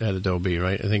piracy at Adobe,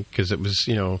 right? I think because it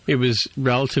was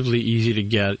relatively easy to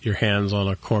get your hands on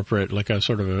a corporate, like a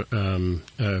sort of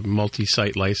a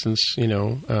multi-site license,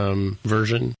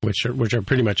 version, which are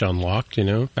pretty much unlocked,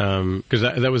 because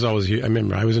that was always. I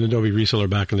remember I was an Adobe reseller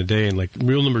back in the day, and like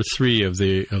rule number 3 of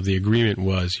the agreement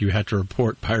was you had to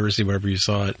report piracy wherever you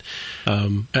saw it.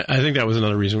 I think that was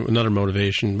another reason, another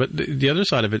motivation. But the other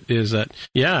side of it is that,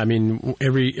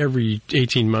 every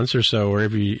 18 months or so, or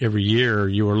every year,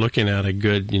 you were looking at a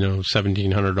good,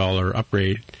 $1,700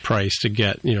 upgrade price to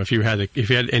get, if you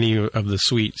had any of the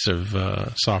suites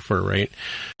of software, right,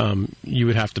 you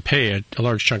would have to pay a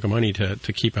large chunk of money to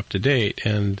keep up to date.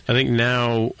 And I think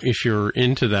now, if you're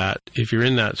in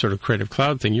that sort of Creative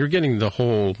Cloud thing, you're getting the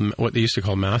whole, what they used to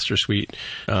call Master Suite.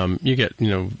 You get,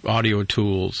 audio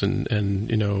tools and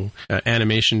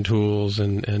animation tools,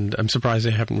 and I'm surprised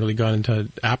they haven't really gone into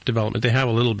app development. They have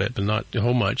a little bit, but not a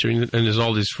whole much. I mean, and there's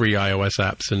all these free iOS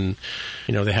apps, and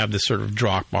they have this sort of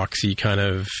Dropboxy kind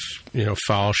of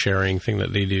file sharing thing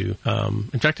that they do.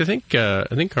 In fact, I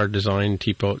think our design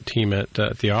team at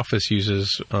the office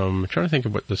uses. I'm trying to think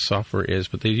of what the software is,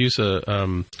 but they use a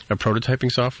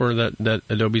prototyping software that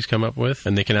Adobe's come up with,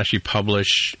 and they can actually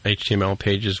publish HTML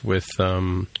pages with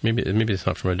maybe it's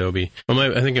not from Adobe. Well,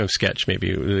 I think of Sketch.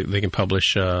 Maybe they can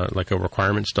publish like a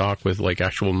requirements doc with like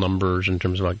actual numbers in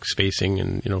terms of like spacing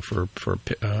and for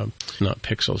not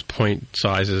pixels, point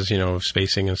sizes, of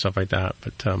spacing and stuff like that.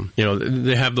 But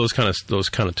they have those kind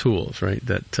of tools, right,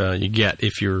 that you get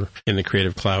if you're in the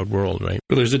Creative Cloud world, right?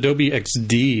 Well, there's Adobe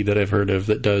XD that I've heard of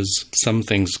that does some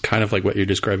things kind of like what you're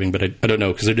describing, but I don't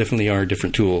know, because there definitely are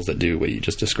different tools that do what you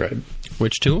just described.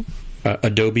 Which tool?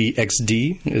 Adobe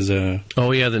XD is a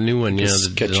the new one, the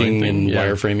sketching and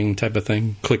wireframing type of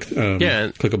thing.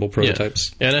 Clickable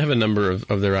prototypes. Yeah, and I have a number of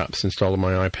their apps installed on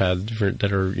my iPad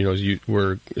that are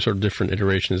were sort of different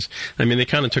iterations. I mean, they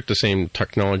kind of took the same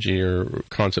technology or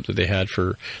concept that they had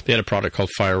a product called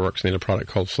Fireworks, and they had a product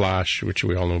called Flash, which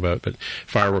we all know about. But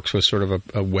Fireworks was sort of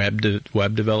a web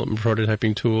development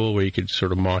prototyping tool where you could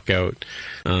sort of mock out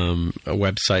a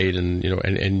website,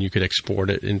 and you could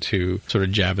export it into sort of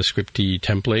JavaScript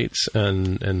templates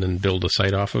and then build a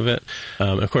site off of it.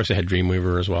 Of course, they had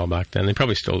Dreamweaver as well back then. They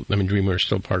probably still, Dreamweaver is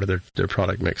still part of their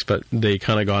product mix, but they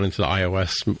kind of got into the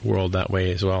iOS world that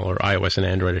way as well, or iOS and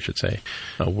Android, I should say,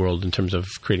 world in terms of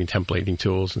creating templating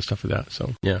tools and stuff like that.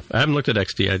 So, yeah, I haven't looked at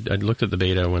XD. I looked at the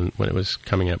beta when it was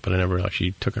coming up, but I never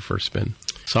actually took it for a spin.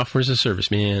 Software as a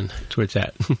service, man. That's where it's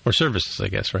at. Or services, I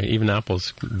guess, right? Even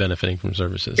Apple's benefiting from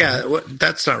services. Yeah,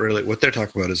 that's not really what they're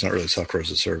talking about. Is not really software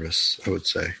as a service, I would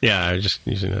say. Yeah, I'm just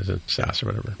using it as a SaaS or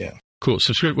whatever. Yeah. Cool.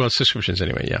 Subscriptions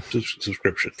anyway, yeah.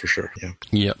 Subscription, for sure, yeah.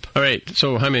 Yep. All right,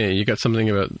 so Jaime, you got something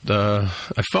about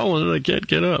I've fallen and I can't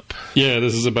get up. Yeah,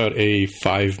 this is about a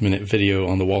 5-minute video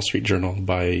on the Wall Street Journal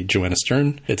by Joanna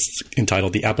Stern. It's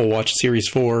entitled The Apple Watch Series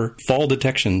 4 Fall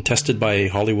Detection Tested by a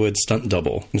Hollywood Stunt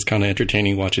Double. It's kind of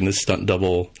entertaining watching this stunt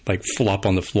double like flop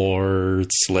on the floor,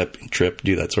 slip, trip,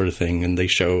 do that sort of thing, and they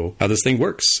show how this thing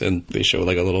works. And they show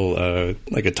like a little,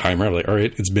 like a timer, like, all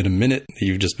right, it's been a minute,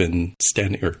 you've just been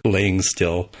standing or laying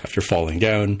still after falling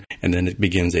down, and then it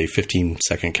begins a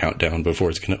 15-second countdown before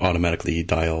it's going to automatically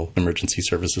dial emergency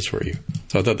services for you.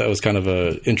 So I thought that was kind of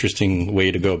an interesting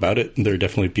way to go about it. There are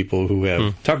definitely people who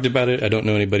have talked about it. I don't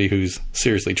know anybody who's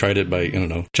seriously tried it by,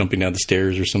 jumping down the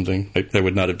stairs or something. I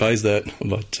would not advise that.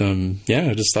 But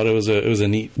I just thought it was a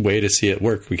neat way to see it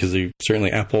work, because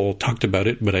certainly Apple talked about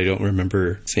it, but I don't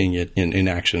remember seeing it in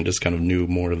action. Just kind of knew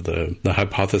more of the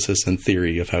hypothesis and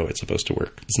theory of how it's supposed to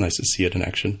work. It's nice to see it in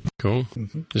action. Cool.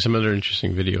 There's some other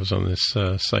interesting videos on this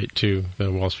site too,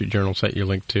 the Wall Street Journal site you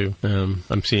linked to.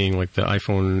 I'm seeing like the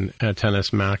iPhone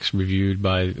XS Max reviewed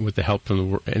with the help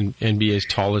from the NBA's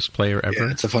tallest player ever.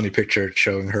 Yeah, it's a funny picture. It's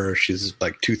showing her. She's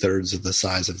like 2/3 of the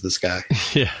size of this guy.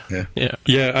 Yeah.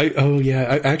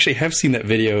 I actually have seen that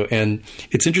video, and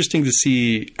it's interesting to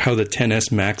see how the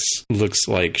XS Max looks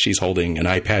like she's holding an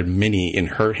iPad Mini in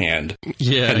her hand.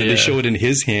 Yeah, and then they show it in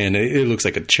his hand. It looks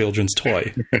like a children's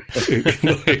toy. It's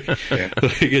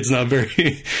not very.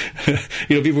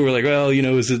 People were like, well,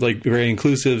 is it like very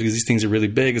inclusive because these things are really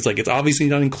big? It's like it's obviously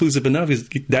not inclusive enough.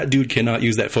 That dude cannot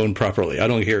use that phone properly. I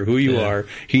don't care who you are.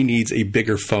 He needs a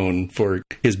bigger phone for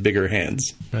his bigger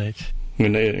hands. Right.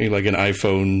 Like an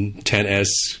iPhone XS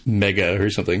Mega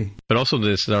or something. But also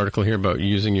this article here about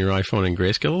using your iPhone in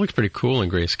grayscale. It looks pretty cool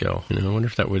in grayscale. I wonder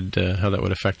if that would how that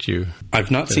would affect you. I've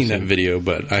not seen that video,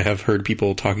 but I have heard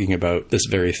people talking about this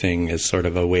very thing as sort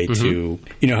of a way to,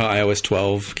 how iOS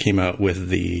 12 came out with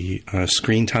the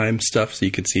screen time stuff, so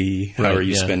you could see how are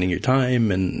you spending your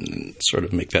time and sort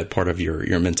of make that part of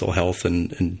your mental health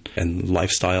and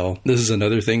lifestyle. This is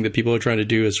another thing that people are trying to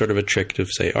do as sort of a trick to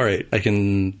say, all right, I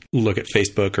can look at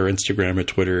Facebook or Instagram or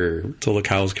Twitter till the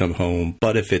cows come home.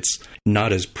 But if it's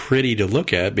not as pretty to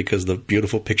look at because the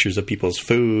beautiful pictures of people's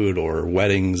food or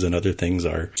weddings and other things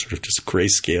are sort of just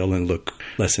grayscale and look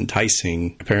less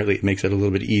enticing, apparently it makes it a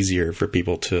little bit easier for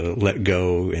people to let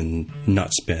go and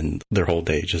not spend their whole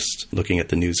day just looking at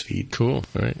the news feed. Cool.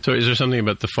 All right. So is there something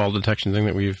about the fall detection thing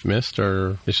that we've missed,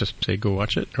 or it's just say go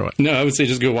watch it, or what? No, I would say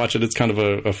just go watch it. It's kind of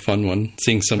a fun one.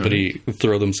 Seeing somebody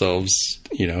throw themselves,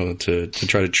 to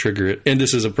try to trigger it. And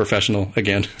this is a professional,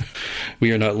 again.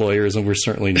 We are not lawyers, and we're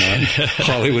certainly not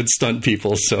Hollywood stunt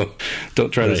people, so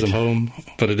don't try this at home.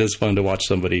 But it is fun to watch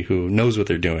somebody who knows what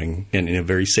they're doing and in a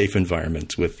very safe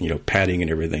environment with, padding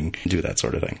and everything, do that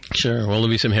sort of thing. Sure. Well, there'll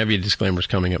be some heavy disclaimers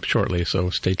coming up shortly,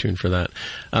 so stay tuned for that.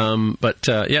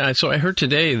 So I heard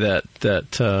today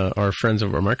that our friends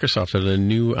over at Microsoft have a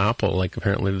new Apple. Like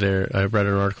apparently I read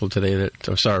an article today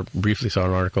briefly saw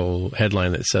an article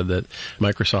headline that said that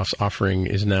Microsoft's offering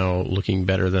is now looking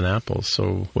better than Apple's.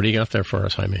 So what do you got there for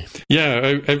us, Jaime?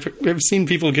 Yeah, I've seen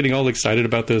people getting all excited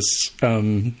about this.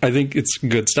 I think it's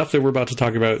good stuff that we're about to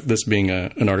talk about, this being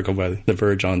an article by The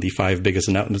Verge on the 5 biggest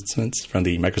announcements from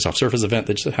the Microsoft Surface event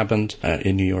that just happened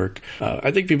in New York.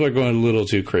 I think people are going a little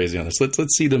too crazy on this. Let's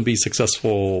see them be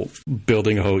successful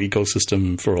building a whole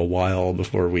ecosystem for a while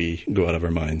before we go out of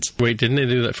our minds. Wait, didn't they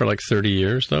do that for like 30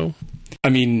 years, though? I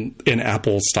mean, an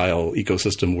Apple-style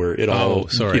ecosystem where it all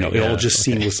just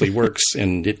seamlessly works,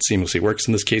 and it seamlessly works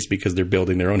in this case because they're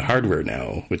building their own hardware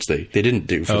now, which they didn't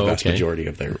do for the vast majority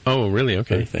of their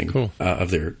cool. Of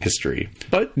their history.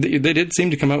 But they did seem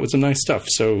to come out with some nice stuff.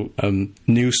 So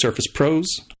new Surface Pros,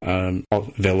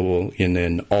 available in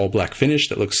an all-black finish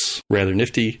that looks rather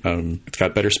nifty. It's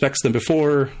got better specs than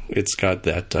before. It's got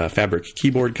that fabric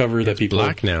keyboard cover that people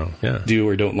black now. do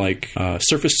or don't like.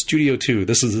 Surface Studio 2,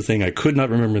 this is the thing I could not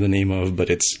remember the name of, but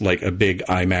it's like a big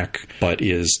iMac, but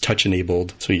is touch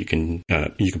enabled, so you can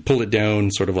pull it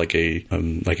down, sort of like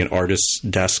like an artist's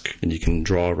desk, and you can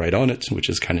draw right on it, which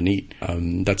is kind of neat.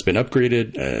 That's been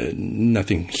upgraded.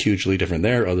 Nothing hugely different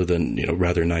there, other than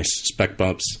rather nice spec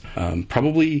bumps.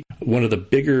 Probably one of the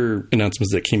bigger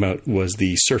announcements that came out was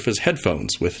the Surface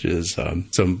headphones, which is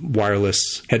some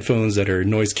wireless headphones that are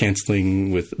noise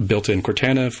canceling with built-in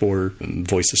Cortana for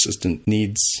voice assistant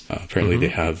needs. Apparently, they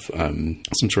have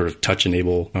some sort of touch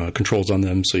enable controls on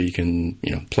them, so you can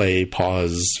play,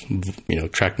 pause,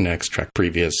 track next, track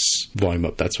previous, volume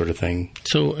up, that sort of thing.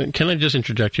 So can I just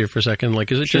interject here for a second?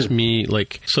 Like, is it just me?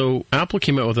 Like, so Apple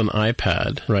came out with an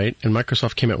iPad, right? And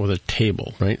Microsoft came out with a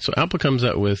table, right? So Apple comes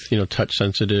out with touch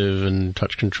sensitive and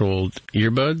touch controlled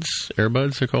earbuds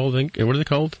they're called. I think. What are they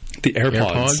called? The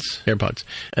AirPods.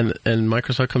 And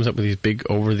Microsoft comes up with these big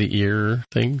over the ear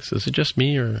things. Is it just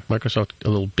me, or Microsoft a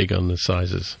little big on the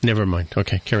sizes? Never mind.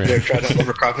 Okay, carry on. They're trying to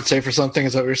overcompensate for something.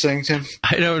 Is that what you're saying, Tim?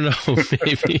 I don't know.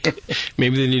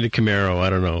 Maybe they need a Camaro. I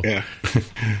don't know. Yeah.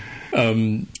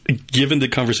 Given the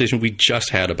conversation we just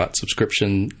had about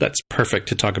subscription, that's perfect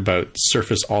to talk about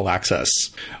Surface All Access,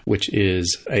 which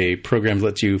is a program that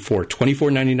lets you, for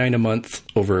 $24.99 a month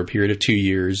over a period of 2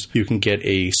 years, you can get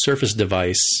a Surface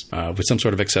device with some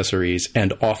sort of accessories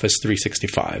and Office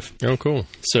 365. Oh, cool.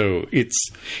 So it's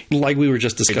like we were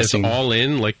just discussing. It's all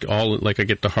in, like I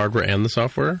get the hardware and the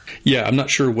software? Yeah, I'm not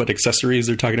sure what accessories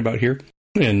they're talking about here.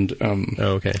 And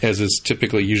okay. As is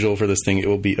typically usual for this thing, it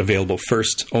will be available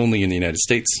first only in the United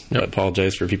States. Yep. I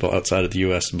apologize for people outside of the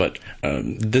U.S., but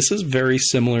this is very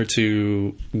similar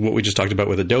to what we just talked about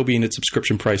with Adobe and its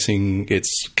subscription pricing.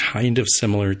 It's kind of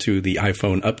similar to the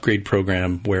iPhone upgrade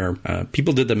program, where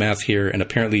people did the math here, and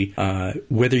apparently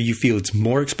whether you feel it's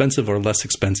more expensive or less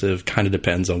expensive kind of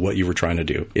depends on what you were trying to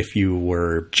do. If you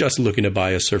were just looking to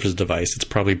buy a Surface device, it's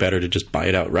probably better to just buy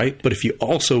it outright. But if you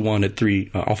also wanted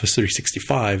Office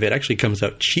 365, it actually comes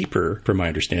out cheaper, from my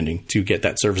understanding, to get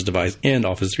that Surface device and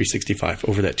Office 365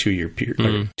 over that 2 year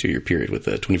period with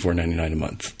the $24.99 a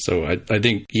month. So I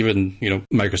think even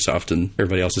Microsoft and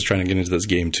everybody else is trying to get into this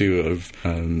game too of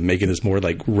making this more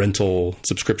like rental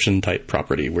subscription type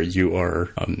property, where you are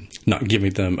not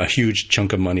giving them a huge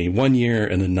chunk of money 1 year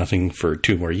and then nothing for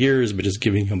 2 more years, but just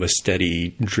giving them a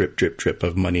steady drip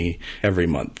of money every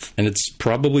month. And it's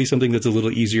probably something that's a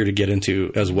little easier to get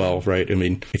into as well, right? I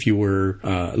mean, if you were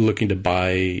looking to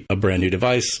buy a brand new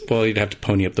device, well, you'd have to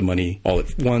pony up the money all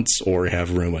at once or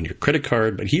have room on your credit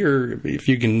card. But here, if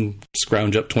you can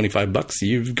scrounge up $25,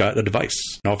 you've got a device,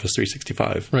 Office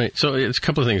 365. Right. So it's a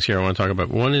couple of things here I want to talk about.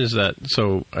 One is that,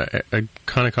 so I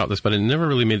kind of caught this, but I never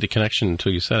really made the connection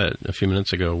until you said it a few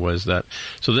minutes ago, was that,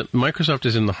 so that Microsoft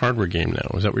is in the hardware game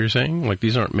now. Is that what you're saying? Like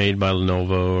these aren't made by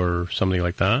Lenovo or something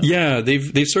like that? Yeah,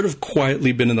 they've sort of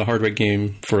quietly been in the hardware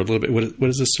game for a little bit. What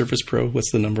is this Surface Pro?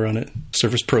 What's the number on it?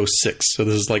 Surface Pro 6. So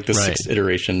this is like the sixth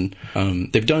iteration.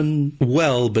 They've done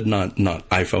well, but not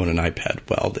iPhone and iPad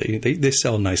well. They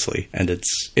sell nicely, and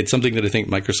it's something that I think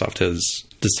Microsoft has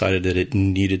decided that it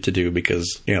needed to do,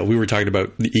 because we were talking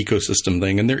about the ecosystem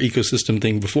thing, and their ecosystem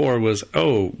thing before was,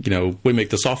 we make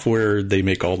the software, they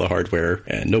make all the hardware,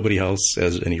 and nobody else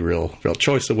has any real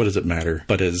choice, so what does it matter?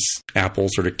 But as Apple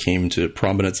sort of came to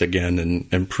prominence again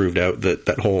and proved out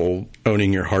that whole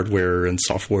owning your hardware and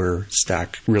software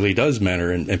stack really does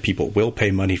matter, and people will pay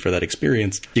money for that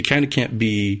experience, you kind of can't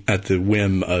be at the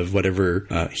whim of whatever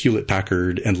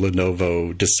Hewlett-Packard and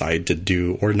Lenovo decide to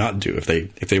do or not do.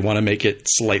 If they want to make it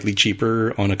slightly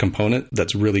cheaper on a component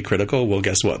that's really critical, well,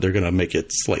 guess what? They're going to make it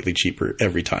slightly cheaper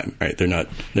every time, right? They're not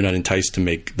enticed to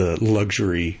make the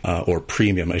luxury or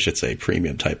premium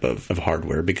type of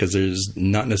hardware, because there's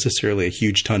not necessarily a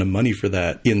huge ton of money for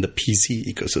that in the PC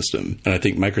ecosystem. And I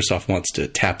think Microsoft wants to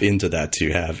tap into that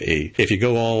to have if you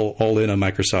go all in on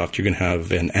Microsoft, you're going to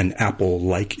have an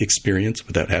Apple-like experience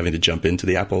without having to jump into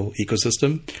the Apple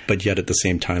ecosystem, but yet at the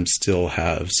same time still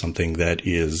have something that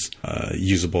is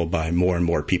usable by more and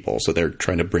more people. So they're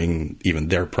trying to bring even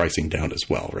their pricing down as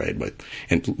well, right?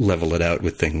 And level it out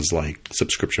with things like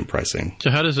subscription pricing.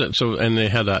 So how does it? So, and they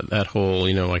had that whole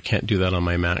I can't do that on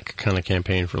my Mac kind of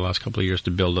campaign for the last couple of years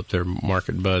to build up their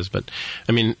market buzz. But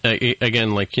I mean,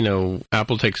 again,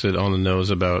 Apple takes it on the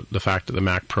nose about the fact that the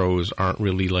Mac Pros aren't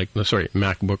really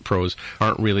MacBook Pros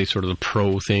aren't really sort of the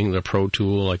pro thing, the pro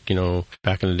tool.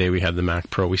 Back in the day we had the Mac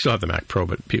Pro. We still have the Mac Pro,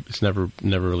 but it's never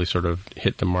really sort of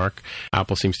hit the mark.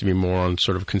 Apple seems to be more on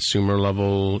sort of consumer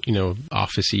level,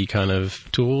 Office-y kind of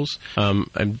tools.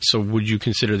 And so would you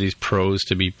consider these pros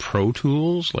to be pro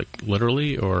tools, like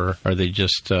literally, or are they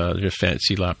just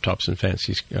fancy laptops and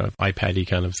fancy iPad-y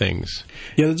kind of things?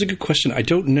 Yeah, that's a good question. I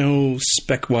don't know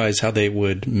spec-wise how they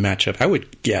would match up. I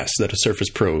would guess that a Surface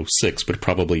Pro 6 would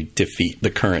probably defeat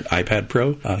the current iPad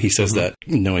Pro. He says that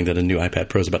knowing that a new iPad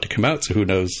Pro is about to come out, so who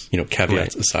knows,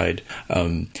 caveats aside.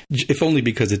 If only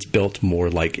because it's built more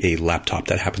like a laptop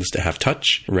that happens to have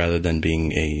touch rather than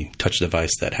being a touch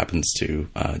device that happens to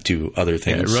do other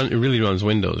things. Yeah, it really runs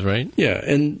Windows, right? Yeah,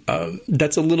 and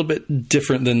that's a little bit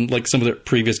different than like some of the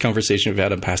previous conversation we've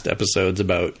had in past episodes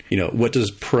about, what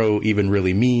does pro even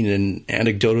really mean? And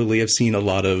anecdotally, I've seen a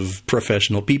lot of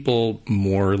professional people,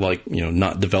 more like,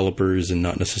 not developers and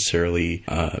not necessarily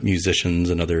musicians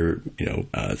and other,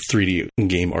 3D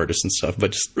game artists and stuff,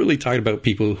 but just really talking about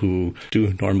people who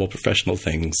do normal professional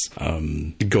things,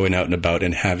 going out and about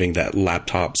and having that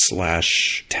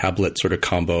laptop/tablet sort of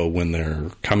combo when they're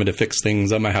coming to fix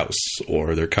things on my house,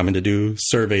 or they're coming to do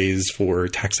surveys for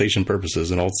taxation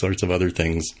purposes and all sorts of other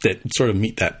things that sort of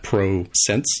meet that pro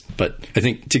sense. But I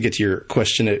think to get to your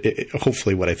question,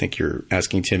 hopefully what I think you're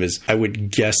asking, Tim, is I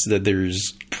would guess that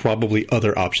there's probably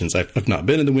other options. I've not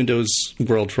been in the Windows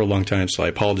world for a long time, so I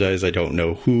apologize. I don't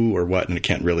know who or what, and I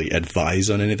can't really advise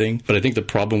on anything. But I think the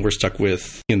problem we're stuck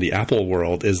with in the Apple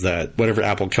world is that whatever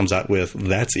Apple comes out with,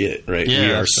 that's it, right? Yeah,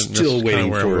 we are still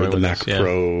waiting for the Mac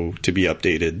Pro to be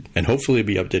updated, and hopefully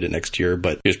be updated next year.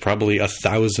 But there's probably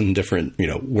 1,000 different,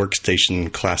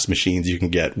 workstation class machines you can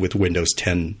get with Windows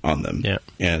 10 on them. Yeah.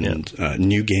 And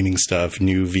new gaming stuff,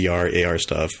 new VR, AR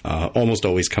stuff, almost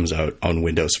always comes out on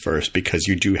Windows first, because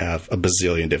you do do have a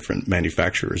bazillion different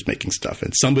manufacturers making stuff,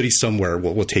 and somebody somewhere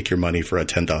will take your money for a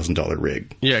 $10,000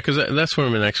 rig. Yeah, because that's where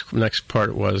my next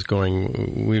part was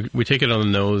going. We take it on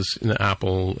the nose in the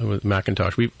Apple with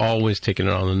Macintosh. We've always taken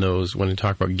it on the nose when we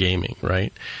talk about gaming,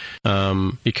 right?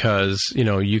 Because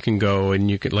you can go and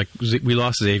you could, like, we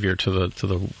lost Xavier to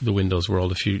the Windows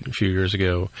world a few years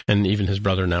ago, and even his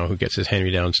brother now, who gets his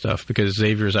hand-me-down stuff, because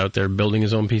Xavier's out there building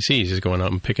his own PCs. He's going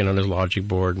out and picking out his logic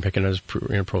board and picking out his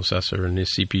processor and his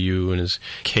CPU and his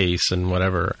case and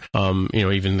whatever.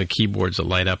 Even the keyboards that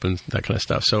light up and that kind of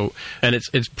stuff. So, and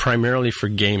it's primarily for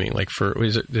gaming. Like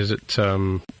is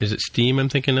it Steam I'm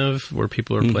thinking of, where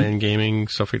people are playing gaming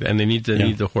stuff like that, and they need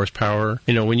the horsepower.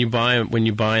 When you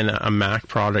buy a Mac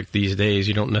product these days,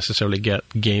 you don't necessarily get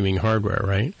gaming hardware,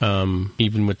 right?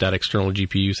 Even with that external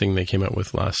GPU thing they came out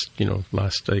with last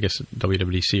I guess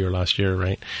WWDC or last year,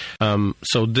 right?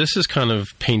 So this is kind of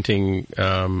painting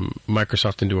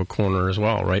Microsoft into a corner as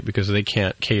well, right? Because they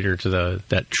can't cater to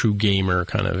that true gamer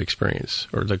kind of experience,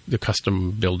 or the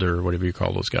custom builder, or whatever you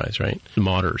call those guys, right? The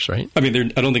modders, right? I mean,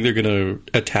 I don't think they're going to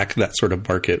attack that sort of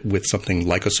market with something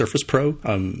like a Surface Pro.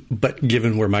 But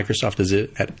given where Microsoft is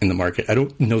in the market, I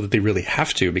don't know that they really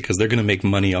have to, because they're going to make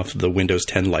money off of the Windows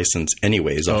 10 license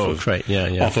anyways. Off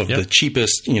of the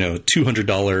cheapest,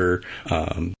 $200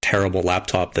 terrible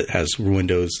laptop that has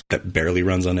Windows that barely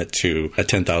runs on it, to a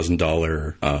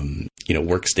 $10,000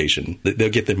 workstation. They'll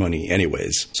get their money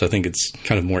anyways. So I think it's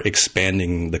kind of more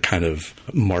expanding the kind of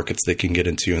markets they can get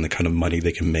into and the kind of money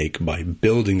they can make by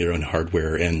building their own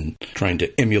hardware and trying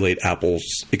to emulate Apple's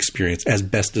experience as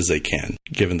best as they can,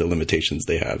 given the limitations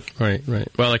they have. Right.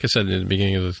 Well, like I said in the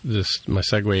beginning of this, my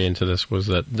segue into this was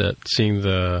that seeing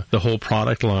the whole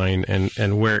product line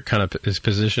and where it kind of is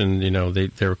positioned,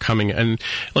 they're coming, and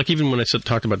like even when I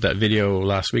talked about that video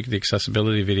last week, the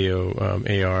accessibility video,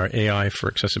 AI for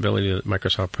accessibility that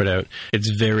Microsoft put out,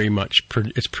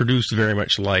 it's produced very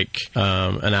much like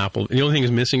an Apple. The only thing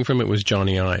is missing from it was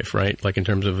Johnny Ive, right? Like in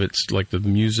terms of its like the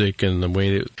music and the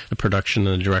way that the production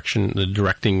and the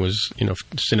directing was,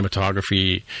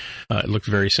 cinematography. It looked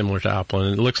very similar to Apple,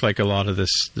 and it looks like a lot of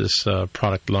this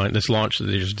product line, this launch that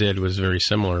they just did, was very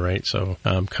similar, right? So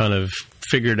kind of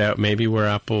figured out maybe where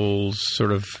Apple's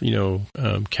sort of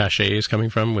cachet is coming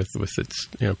from with its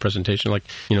presentation. Like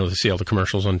to see all the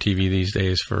commercials on TV these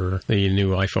days for the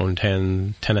new iPhone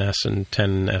 10, 10s and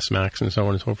 10s Max and so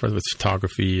on and so forth, with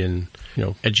photography and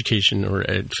education or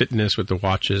fitness with the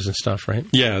watches and stuff, right?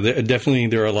 Yeah, definitely.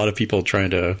 There are a lot of people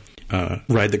trying to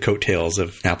ride the coattails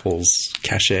of Apple's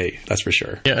cachet, that's for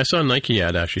sure. Yeah, I saw a Nike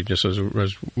ad actually. Just as I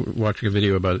was watching a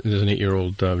video about, there's an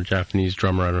 8-year-old Japanese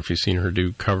drummer. I don't know if you've seen her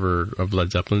do cover of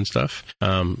Led Zeppelin stuff.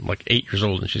 Like 8 years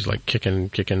old, and she's like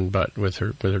kicking butt with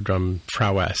her drum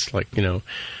prowess,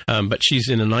 but she's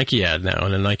in a Nike ad now,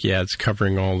 and the Nike ad's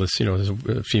covering all this. There's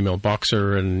a female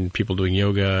boxer and people doing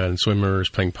yoga and swimmers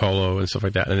playing polo and stuff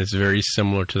like that, and it's very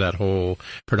similar to that whole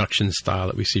production style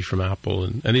that we see from Apple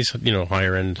and these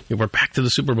higher end. We're back to the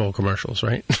Super Bowl commercials,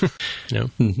 right?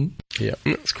 Mm-hmm. Yeah,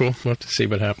 it's cool. We'll have to see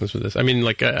what happens with this. I mean,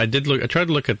 like I tried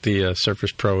to look at the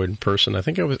Surface Pro in person. I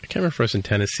can't remember if I was in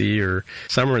Tennessee or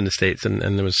somewhere in the States, and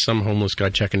there was some homeless guy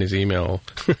checking his email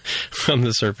on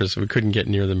the Surface. We couldn't get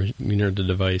near the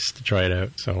device to try it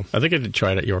out. So I think I did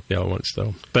try it at Yorkdale once,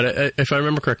 though. But if I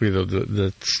remember correctly,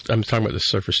 though, I'm talking about the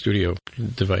Surface Studio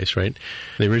device, right?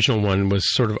 The original one was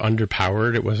sort of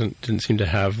underpowered. It didn't seem to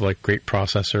have like great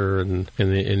processor in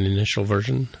the initial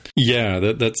version. Yeah,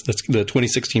 that's the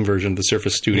 2016 version of the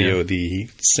Surface Studio, the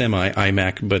semi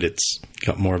iMac, but it's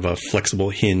got more of a flexible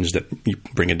hinge that you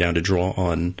bring it down to draw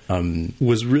on.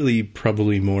 Was really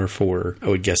probably more for, I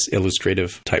would guess,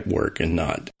 illustrative type work, and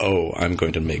not, I'm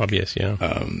going to make obvious,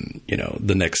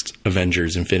 the next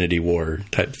Avengers Infinity War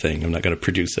type thing. I'm not going to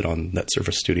produce it on that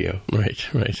Surface Studio. Right.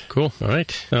 Cool. All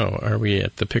right. So are we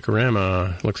at the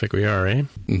Pickorama? Looks like we are, eh?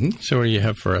 Mm-hmm. So what do you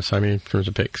have for us? I mean, in terms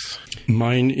of picks.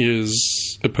 Mine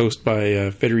is a post by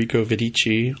Federico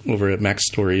Vidici over at Mac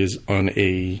Stories on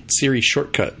a Siri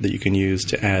shortcut that you can use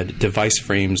to add device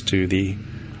frames to the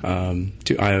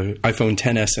to iPhone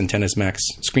XS and XS Max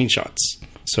screenshots.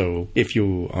 So if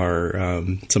you are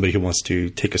somebody who wants to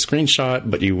take a screenshot,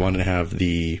 but you want to have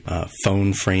the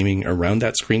phone framing around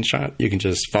that screenshot, you can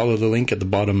just follow the link at the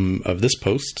bottom of this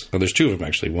post. Well, there's two of them,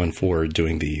 actually. One for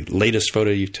doing the latest photo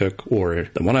you took, or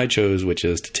the one I chose, which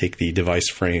is to take the device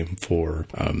frame for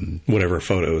whatever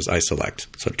photos I select.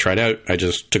 So to try it out, I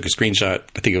just took a screenshot.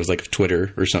 I think it was like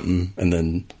Twitter or something, and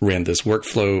then ran this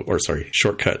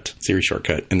shortcut, Siri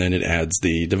shortcut, and then it adds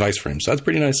the device frame. So that's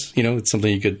pretty nice. It's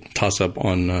something you could toss up on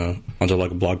onto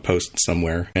like a blog post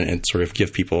somewhere and sort of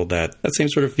give people that same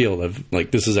sort of feel of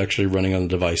like this is actually running on the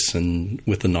device and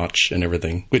with the notch and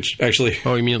everything. Which actually,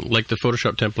 oh, you mean like the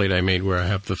Photoshop template I made where I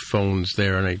have the phones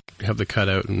there and I have the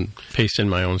cutout and paste in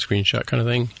my own screenshot kind of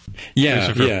thing?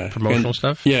 Yeah, promotional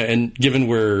stuff. Yeah, and given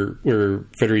where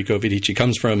Federico Vidici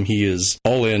comes from, he is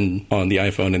all in on the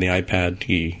iPhone and the iPad.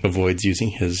 He avoids using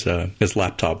his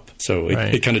laptop, so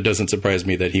it kind of doesn't surprise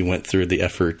me that he went through the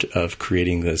effort of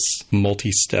creating this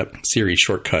multi-step Siri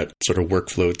shortcut sort of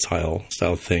workflow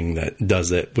style thing that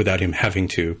does it without him having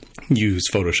to use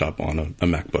Photoshop on a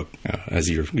MacBook, as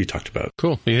you talked about.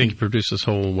 Cool. Do you think he produced this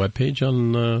whole web page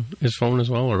on his phone as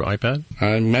well, or iPad?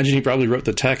 I imagine he probably wrote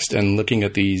the text, and looking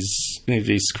at these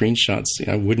screenshots,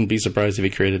 I wouldn't be surprised if he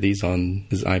created these on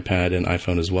his iPad and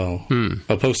iPhone as well.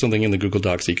 I'll post something in the Google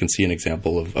Docs so you can see an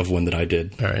example of one that I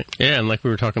did. All right. Yeah, and like we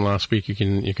were talking last week, you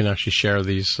can actually share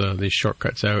these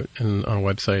shortcuts out on a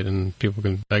website, and people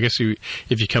can. I guess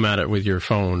if you come at it with your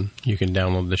phone, you can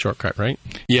download the shortcut, right?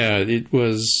 Yeah, it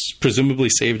was presumably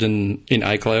saved in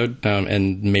iCloud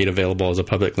and made available as a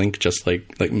public link, just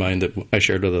like mine that I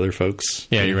shared with other folks.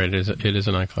 Yeah, you're right. It is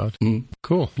an iCloud.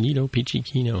 Cool. Neato peachy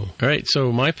kino. All right.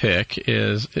 So my pick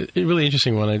is a really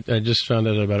interesting one. I just found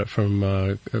out about it from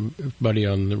a buddy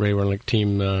on the Ray Warnick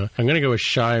team. I'm going to go with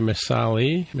Shai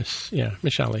Mishali.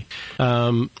 Mishali.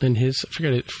 And his, I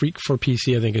forget it, Freak for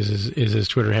PC, I think is his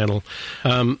Twitter handle.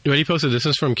 What he posted, this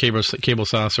is from Cable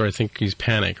Saucer. I think he's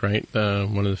Panic, right?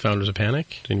 One of the founders of Panic.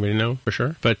 Does anybody know for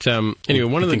sure? But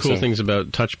anyway, one of the cool things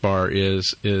about Touch Bar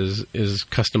is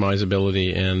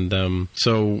customizability, and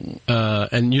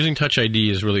and using Touch ID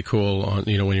is really cool. On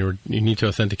when you need to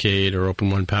authenticate or open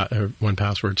one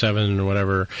password 7 or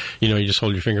whatever, you just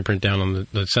hold your fingerprint down on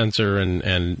the sensor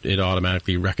and it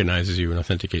automatically recognizes you and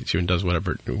authenticates you and does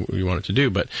whatever you want it to do.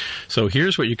 But so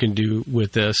here's what you can do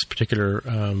with this particular.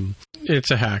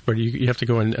 It's a hack, but you have to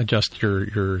go and adjust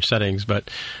your settings. But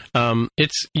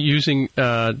it's using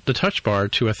the Touch Bar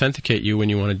to authenticate you when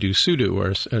you want to do sudo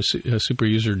or a super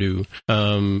user do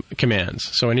commands.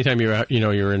 So anytime you're on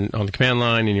the command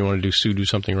line and you want to do sudo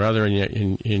something or other, and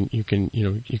you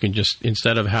can just,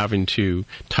 instead of having to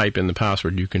type in the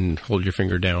password, you can hold your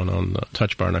finger down on the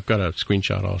Touch Bar. And I've got a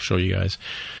screenshot I'll show you guys.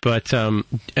 But and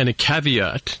a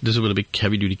caveat. This is where the big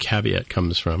heavy duty caveat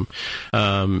comes from.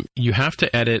 You have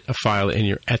to edit a file in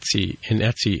your Etsy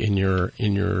in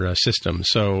your system.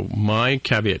 So my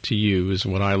caveat to you is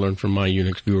what I learned from my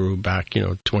Unix guru back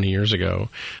 20 years ago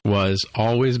was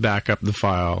always back up the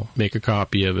file, make a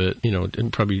copy of it.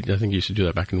 And probably I think you used to do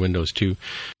that back in Windows too.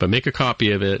 But make a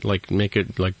copy of it,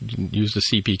 use the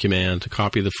CP command to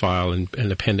copy the file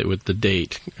and append it with the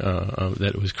date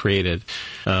that it was created.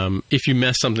 If you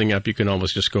mess something up, you can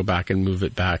always just go back and move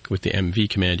it back with the MV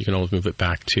command. You can always move it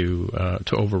back to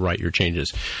overwrite your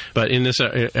changes. But in this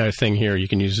thing here, you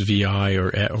can use VI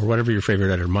or whatever your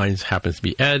favorite editor. Mine happens to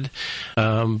be Ed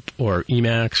or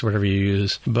Emacs, whatever you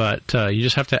use. But you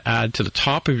just have to add to the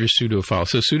top of your sudo file.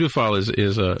 So sudo file is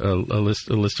a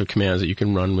list of commands that you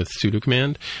can run with sudo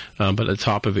command. But at the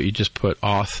top of it, you just put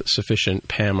auth sufficient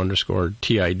pam _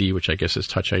 TID, which I guess is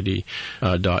touch ID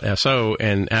 .so,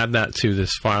 and add that to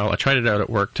this file. I tried it out at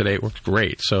work today. It worked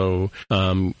great. So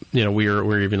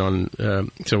we're even on.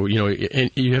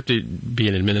 And you have to be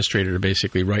an administrator to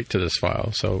basically write to this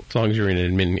file. So as long as you're in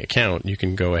an admin account, you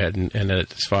can go ahead and edit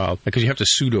this file, because you have to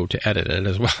sudo to edit it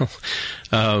as well.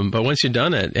 But once you've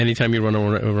done it, anytime you run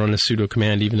a sudo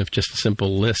command, even if just a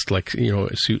simple list like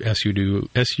sudo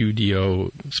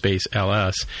space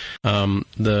ls,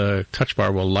 the Touch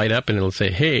Bar will light up and it'll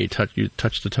say, "Hey, touch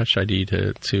the Touch ID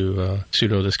to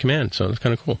sudo this command." So it's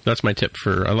kind of cool. That's my tip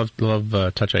for. I love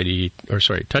Touch ID,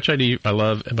 Touch ID. I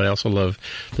love, but I also love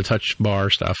the Touch Bar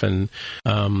stuff. And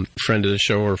friend of the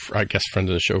show, or I guess friend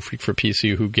of the show, Freak for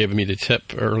PC, who gave me the tip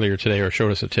earlier today, or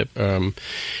showed us a tip.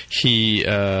 He's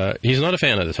not a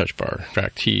fan of the Touch Bar. In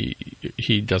fact,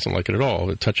 he doesn't like it at all.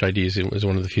 The Touch ID is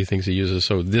one of the few things he uses.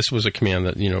 So this was a command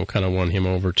that kind of won him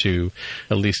over to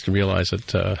at least realize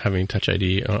that having Touch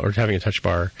ID or having a Touch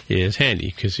Bar is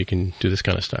handy, because you can do this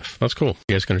kind of stuff. That's cool.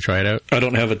 You guys going to try it out? I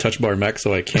don't have a Touch Bar Mac,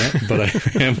 so I can't, but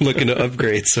I am looking to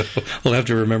upgrade, so I'll have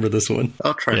to remember this one.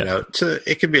 I'll try it out.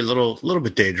 It can be a little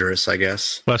bit dangerous, I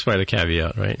guess. Well, that's why the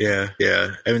caveat, right? Yeah.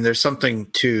 I mean, there's something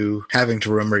to having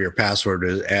to remember your password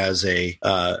as a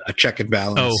check and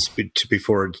balance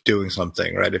before doing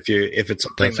something, right? If it's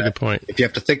something that's a good point. If you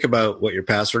have to think about what your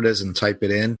password is and type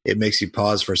it in, it makes you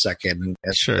pause for a second and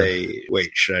say,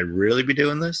 "Wait, should I really be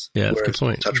doing this?" Yeah, that's a good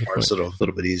point. Touch Bar is a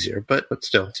little bit easier, but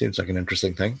still seems like an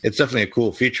interesting thing. It's definitely a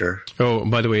cool feature. Oh,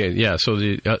 by the way, yeah. So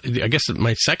I guess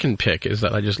my second pick is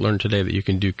that I just learned today that you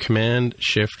can do Command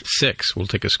Shift 6 will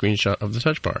take a screenshot of the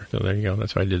touch bar. So there you go.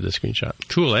 That's why I did the screenshot.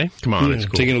 Cool, eh? Come on, it's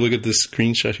cool. Taking a look at this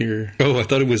screenshot here. Oh, I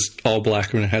thought it was all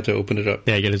black when I had to open it up.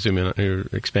 Yeah, you got to zoom in or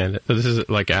expand it. So this is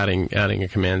like adding a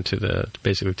command to the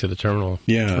terminal.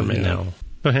 Yeah. Now.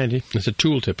 Oh, handy. It's a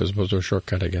tooltip as opposed to a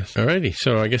shortcut, I guess. Alrighty,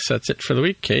 so I guess that's it for the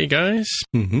week. Hey, guys?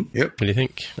 Mm-hmm. Yep. What do you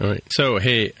think? All right. So,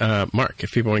 hey, Mark,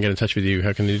 if people want to get in touch with you,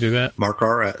 how can they do that? Mark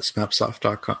R at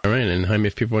snapsoft.com. All right, and Jaime,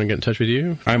 if people want to get in touch with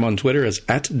you? I'm on Twitter as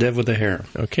 @DevWithAHair.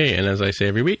 Okay, and as I say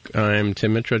every week, I'm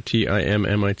Tim Mitra,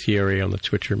 TIMMITRA on the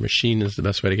Twitter machine is the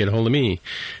best way to get a hold of me.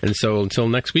 And so until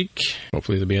next week,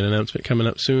 hopefully there'll be an announcement coming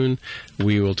up soon.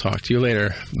 We will talk to you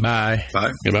later. Bye.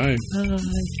 Bye. Goodbye. Bye.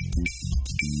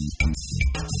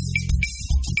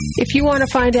 If you want to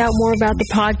find out more about the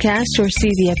podcast or see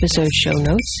the episode show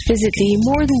notes, visit the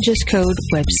More Than Just Code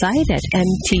website at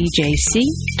mtjc.fm.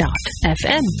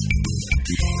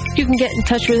 You can get in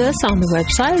touch with us on the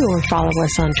website or follow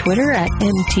us on Twitter at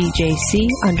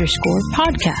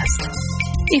mtjc_podcast.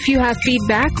 If you have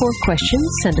feedback or questions,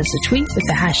 send us a tweet with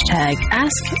the hashtag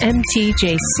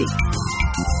AskMTJC.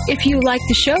 If you like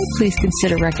the show, please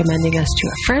consider recommending us to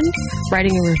a friend,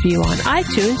 writing a review on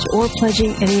iTunes, or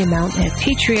pledging any amount at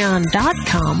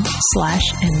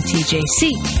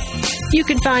patreon.com/mtjc. You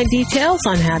can find details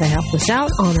on how to help us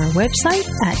out on our website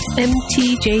at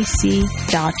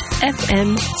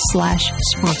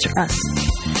mtjc.fm/sponsor us.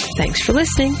 Thanks for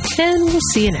listening, and we'll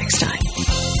see you next time.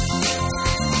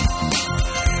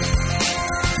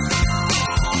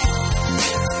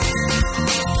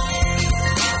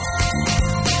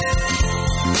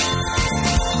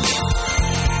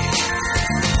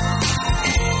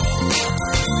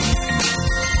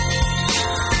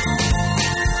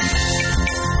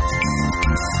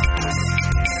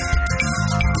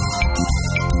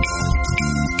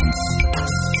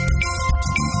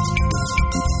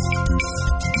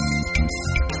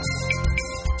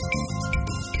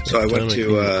 So I went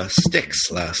to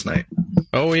Styx last night.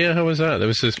 Oh, yeah, how was that? That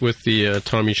was just with the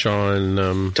Tommy Shaw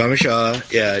and... Tommy Shaw,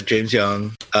 yeah, James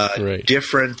Young, Right.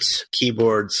 different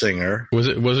keyboard singer. Was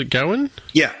it Gowan?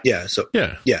 Yeah. So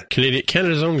Yeah. Yeah.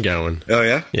 Canada's own Gowan. Oh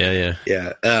yeah, Yeah.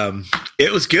 yeah.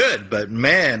 It was good, but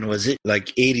man, was it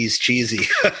like 80s cheesy.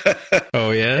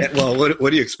 Oh, yeah? Well, what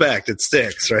do you expect? It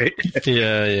Styx, right?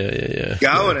 Yeah.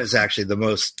 Gowan is actually the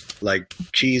most like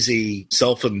cheesy,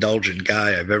 self-indulgent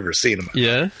guy I've ever seen in my life.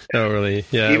 Yeah? Oh, really?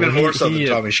 Yeah. Even well, more so than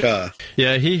Tommy Shaw.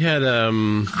 Yeah, he had a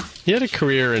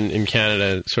career in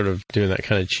Canada sort of doing that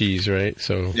kind of cheese, right?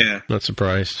 So, Yeah. not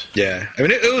surprised. Yeah, I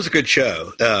mean, it was a good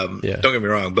show. Don't get me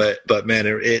wrong, but man,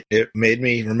 it made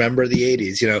me remember the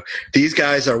 80s. You know, these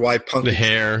guys are why punk. The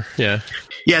hair, yeah.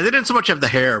 Yeah, they didn't so much have the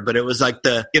hair, but it was like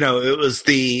it was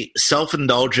the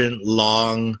self-indulgent,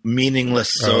 long,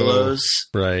 meaningless solos.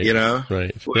 Right. You know?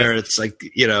 Right. Where it's like,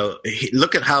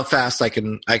 look at how fast I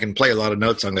can play a lot of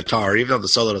notes on guitar, even though the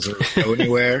solo doesn't really go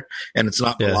anywhere and it's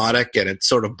not melodic and it's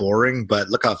sort of boring, but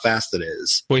look how fast it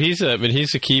is. Well, he's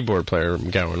a keyboard player,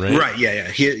 Gowan, right? Right,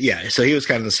 yeah. So he was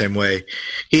kind of the same way.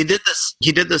 He did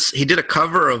a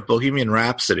cover of Bohemian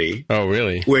Rhapsody. Oh,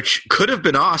 really? Which could have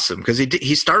been awesome because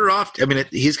he started off, I mean,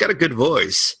 he's got a good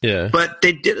voice. Yeah. But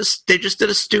they just did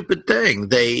a stupid thing.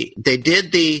 They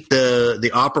did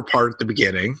the opera part at the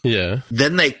beginning. Yeah.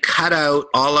 Then they cut out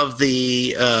all of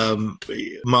the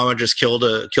Mama Just Killed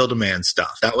a Man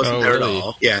stuff. That wasn't there really? at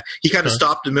all. Yeah. He kind of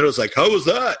stopped in the middle. Was like, how was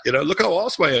that? Look how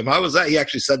awesome I am. How was that? He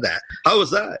actually said that. How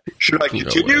was that? Should I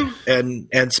continue?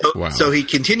 So he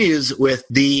continues with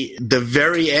the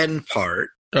very end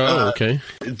part. Oh, okay.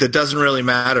 The doesn't really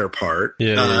matter part.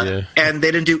 Yeah. And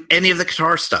they didn't do any of the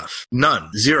guitar stuff. None.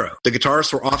 Zero. The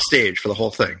guitarists were off stage for the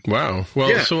whole thing. Wow.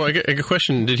 Well, so I got a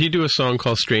question. Did he do a song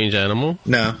called Strange Animal?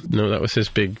 No. No, that was his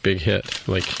big hit.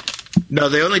 No,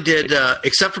 they only did,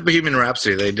 except for Bohemian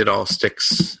Rhapsody, they did all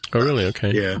Styx. Oh, really?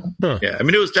 Okay. Yeah. Huh. Yeah. I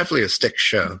mean, it was definitely a Styx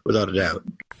show, without a doubt.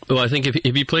 Well, I think if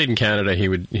he played in Canada, he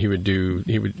would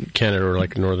Canada or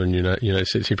like northern United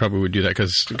States. He probably would do that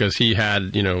because he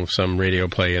had some radio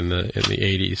play in the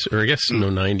 80s or I guess no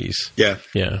 90s. Yeah.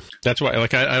 That's why.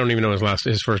 Like I don't even know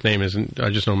his first name isn't. I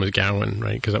just know him as Gowan,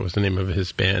 right? Because that was the name of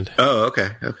his band. Oh,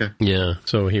 okay. Yeah.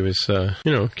 So he was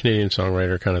Canadian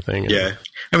songwriter kind of thing. Yeah.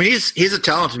 I mean, he's a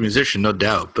talented musician, no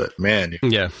doubt. But man.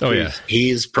 Yeah. Oh yeah.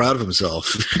 He's proud of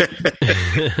himself.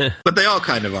 But they all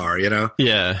kind of are,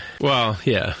 Yeah. Well.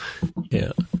 Yeah.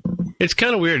 Yeah. It's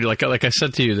kind of weird. Like I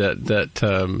said to you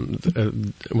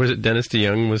was it Dennis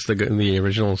DeYoung was the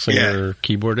original singer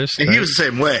keyboardist? And right? he was the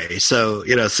same way. So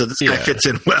so this guy fits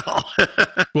in well.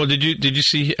 Well, have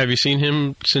you seen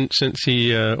him since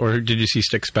he or did you see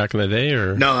Styx back in the day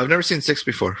or? No, I've never seen Styx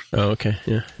before. Oh, okay,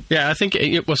 yeah. I think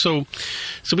so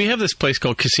we have this place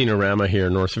called Casino-Rama here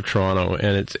north of Toronto,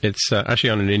 and it's actually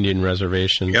on an Indian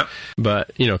reservation. Yep.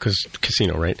 But because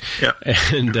casino, right? Yep.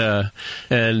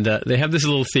 And they have this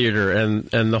little theater,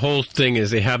 and the whole thing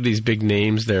is they have these big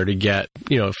names there to get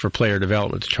for player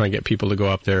development to try and get people to go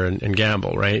up there and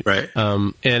gamble, right? Right.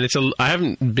 And I've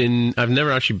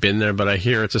never actually been there, but I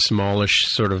hear it's a smallish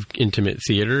sort of intimate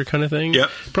theater kind of thing. Yep.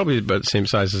 Probably about the same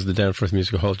size as the Danforth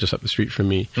Musical Hall just up the street from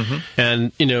me. Mm-hmm.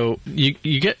 And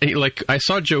you get like I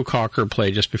saw Joe Cocker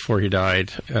play just before he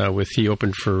died. He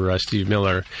opened for Steve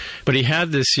Miller, but he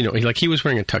had this he was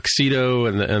wearing a tuxedo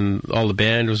and all the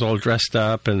band was all dressed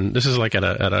up, and this is like at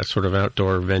a sort of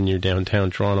outdoor venue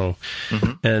downtown Toronto.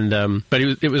 Mm-hmm. And but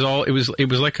it was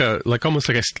like almost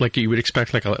like you would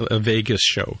expect like a Vegas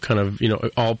show kind of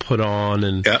all put on,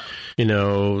 and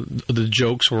the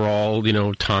jokes were all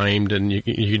timed, and you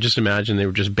could just imagine they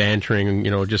were just bantering,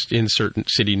 just insert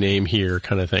city name here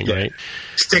kind of thing, right?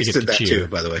 Styx did that too,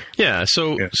 by the way. Yeah.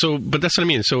 So but that's what I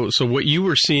mean. So what you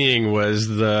were seeing was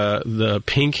the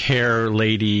pink hair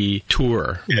lady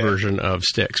tour version of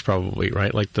Styx, probably,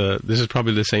 right? Like this is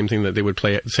probably the same thing that they would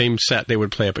play, same set they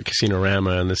would play up at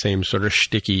Casino-Rama, and the same sort of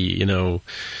shticky,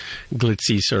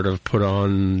 glitzy sort of put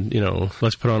on,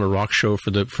 let's put on a rock show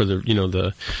for the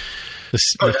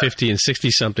 50 and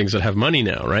 60 somethings that have money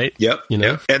now, right? Yep.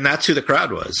 Yep. And that's who the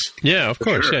crowd was. Yeah, of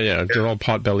course. Sure. Yeah. They're all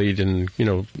pot-bellied, and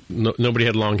nobody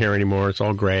had long hair anymore. It's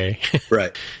all gray.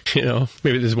 Right.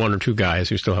 Maybe there's one or two guys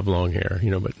who still have long hair.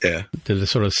 But they're the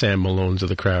sort of Sam Malones of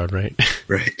the crowd, right?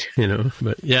 Right.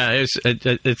 But yeah,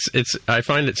 it's. I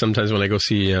find it sometimes when I go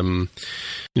see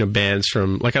bands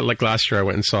from like last year I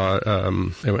went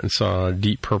and saw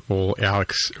Deep Purple,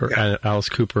 Alice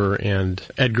Cooper, and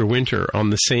Edgar Winter on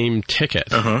the same ticket.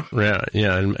 Uh-huh.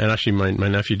 Yeah, and actually my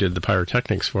nephew did the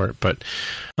pyrotechnics for it, but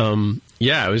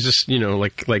it was just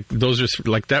like those are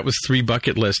like that was 3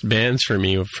 bucket list bands for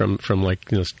me from from the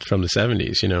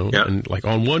 70s, and like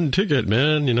on one ticket,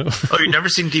 man, Oh, you've never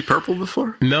seen Deep Purple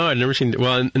before? No, I'd never seen.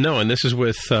 Well, no, and this is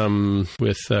with the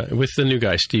new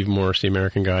guy, Steve Morse, the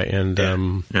American guy, and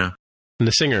and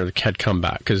the singer had come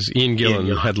back because Ian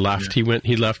Gillan had left. Yeah.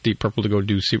 He left Deep Purple to go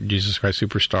do Jesus Christ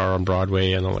Superstar on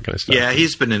Broadway and all that kind of stuff. Yeah,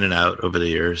 he's been in and out over the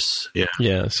years. Yeah.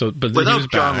 Yeah. So, but without he was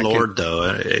John back Lord,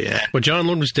 though. Yeah. Well, John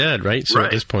Lord was dead, right? So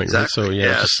at this point, exactly. Right?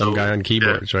 So just some guy on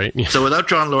keyboards, right? So without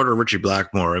John Lord or Richie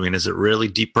Blackmore, I mean, is it really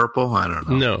Deep Purple? I don't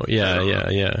know. No.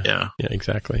 Yeah,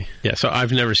 exactly. Yeah. So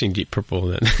I've never seen Deep Purple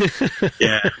then.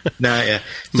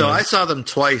 So I saw them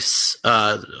twice.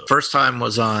 First time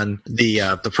was on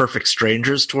the Perfect Strangers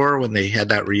tour when they had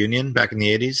that reunion back in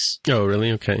the 80s. Oh,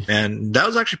 really? Okay. And that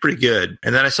was actually pretty good.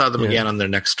 And then I saw them again on their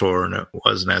next tour, and it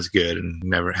wasn't as good, and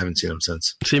haven't seen them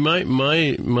since. See, my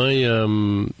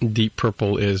Deep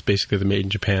Purple is basically the Made in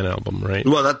Japan album, right?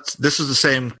 Well, this is the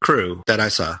same crew that I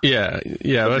saw. Yeah,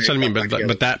 that's what I mean.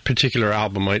 But that particular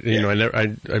album, I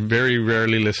very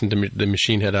rarely listened to the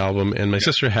Machine Head album, and my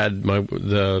sister had my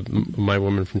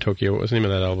Woman from Tokyo. What was the name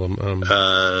of that album?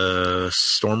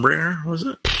 Stormbringer, was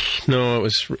it? No,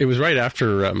 it was right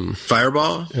after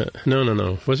Fireball.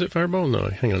 No. Was it Fireball? No,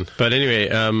 hang on. But anyway,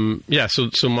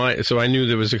 So I knew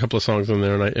there was a couple of songs on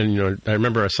there, and I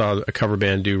remember I saw a cover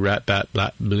band do Rat Bat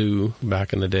Blat Blue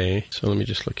back in the day. So let me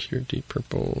just look here. Deep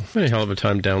Purple. I had a hell of a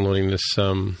time downloading this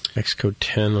Xcode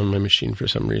 10 on my machine for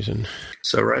some reason.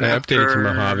 So I updated to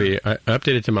Mojave. I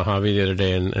updated to Mojave the other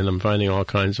day, and I'm finding all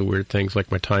kinds of weird things,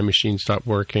 like my time machine stopped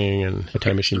working and the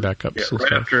time machine backups and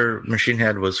stuff. After Machine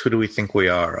Head was Who Do We Think We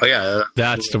Are? Oh yeah,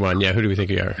 that's the one. Yeah, Who Do We Think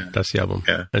We Are? Yeah. That's the album.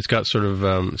 Yeah, and it's got sort of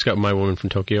it's got My Woman from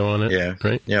Tokyo on it. Yeah,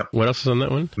 right. Yeah. What else is on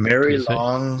that one? Mary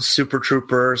Long, Super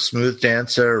Trooper, Smooth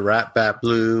Dancer, Rat Bat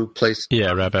Blue, Place.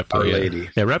 Yeah, Rat Bat Blue. Lady.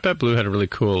 Yeah, Rat Bat Blue had a really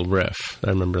cool riff. I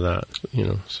remember that.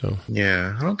 So.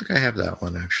 Yeah, I don't think I have that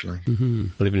one actually. Mm-hmm.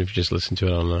 But even if you just listen to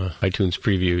it on iTunes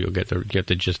Preview, you'll get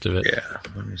the gist of it. Yeah.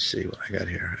 Let me see what I got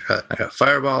here. I got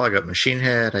Fireball. I got Machine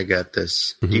Head. I got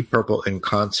this Deep Purple in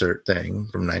concert thing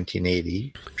from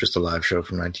 1980. Just a live show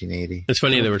from 1980. It's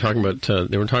funny they were talking about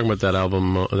that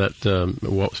album, that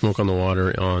Smoke on the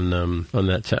Water on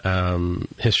that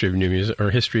history of new music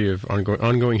or history of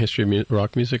ongoing history of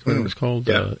rock music. What it was called,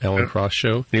 Alan Cross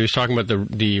show. And he was talking about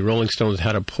the Rolling Stones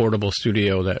had a portable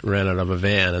studio that ran out of a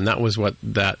van, and that was what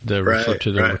referred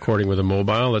to the recording with a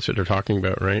mobile. That's what they're talking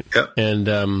about, right? Yep.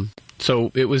 And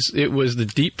So it was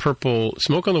the Deep Purple.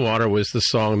 Smoke on the Water was the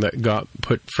song that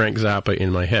put Frank Zappa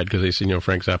in my head, because they said,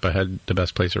 Frank Zappa had the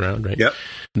best place around, right? Yep.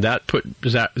 That put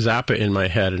Zappa in my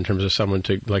head in terms of someone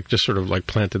to just sort of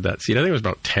planted that seed. I think it was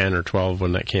about 10 or 12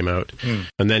 when that came out.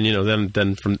 And then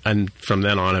then from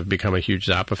then on I've become a huge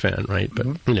Zappa fan, right? But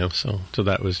so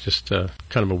that was just kind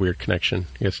of a weird connection.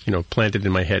 I guess planted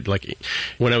in my head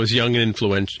when I was young and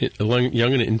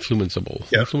influenceable.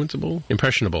 Yep.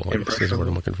 Impressionable, I guess is the word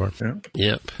I'm looking for. Yeah.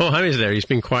 Yep. Oh, Jaime's there. He's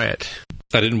been quiet.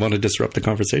 I didn't want to disrupt the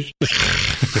conversation.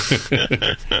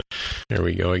 There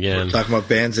we go again. We're talking about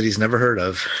bands that he's never heard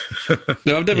of.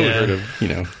 No, I've definitely heard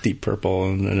of, Deep Purple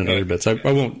and other bits. I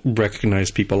won't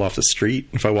recognize people off the street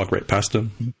if I walk right past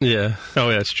them. Yeah. Oh,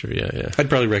 yeah, that's true. Yeah. I'd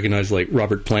probably recognize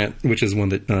Robert Plant, which is one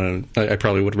that I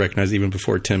probably would recognize even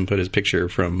before Tim put his picture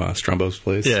from Strombo's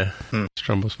Place. Yeah.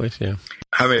 Strombo's Place, yeah.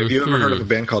 Have you ever heard of a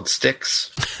band called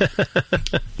Styx?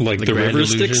 Like the Grand River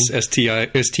Illusion? Styx?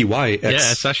 STYX.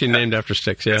 Yeah, it's actually named after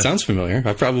Styx, yeah. Sounds familiar.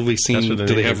 I've probably seen. Do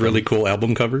they have really cool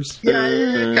album covers?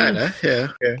 Yeah, kind of. Yeah.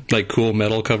 Like cool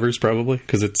metal covers, probably,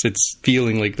 because it's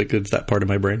feeling like it's that part of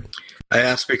my brain. I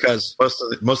ask because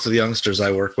most of the youngsters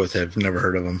I work with have never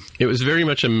heard of them. It was very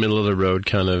much a middle of the road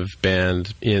kind of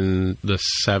band in the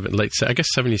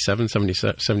 77,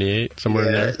 78, somewhere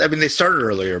in there. I mean, they started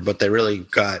earlier, but they really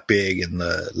got big in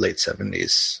the late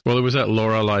 70s. Well, there was that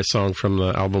Lorelei song from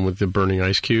the album with the burning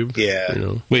ice cube. Yeah.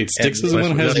 Wait, Styx is the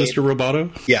one who has Mr. Roboto?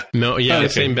 Yeah. No, yeah, okay. the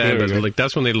same band, Okay. but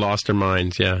that's when they lost their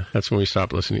minds. Yeah, that's when we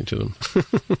stopped listening to them.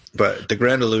 But the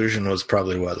Grand Illusion was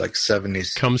probably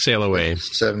 70s, Come Sail Away.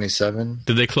 77.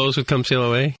 Did they close with Come Sail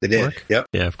Away? They did. Mark? Yep.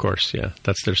 Yeah, of course. Yeah,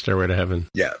 that's their Stairway to Heaven.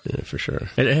 Yeah. Yeah, for sure.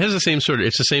 It has the same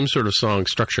sort of song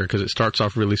structure, because it starts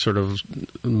off really sort of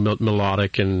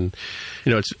melodic, and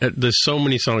there's so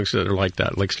many songs that are like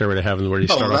that, like Stairway to Heaven, where you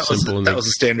start off simple. That was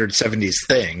a standard 70s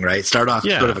thing, right? Start off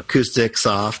sort of acoustic,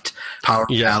 soft, power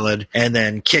ballad, and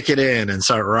then kick it in and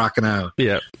start rocking out.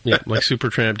 Yeah. Like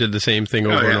Supertramp did the same thing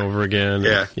over and over again.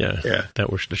 Yeah.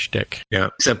 That was the shtick. Yeah.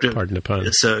 Pardon the pun.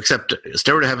 Except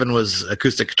Stairway to Heaven was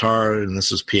acoustic guitar, and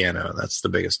this was piano. That's the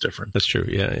biggest difference. That's true.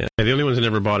 Yeah. The only ones that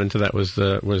never bought into that was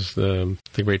the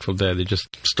Grateful Dead. They just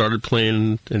started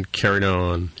playing and carried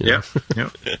on. Yeah.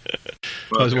 I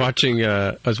was watching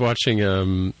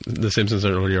The Simpsons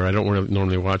earlier. I don't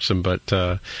normally watch them,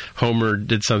 but Homer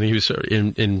did something. He was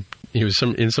he was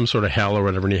in some sort of hell or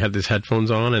whatever, and he had his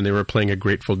headphones on, and they were playing a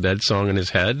Grateful Dead song in his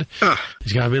head.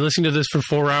 He's got, I've been listening to this for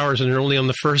 4 hours, and they're only on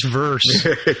the first verse.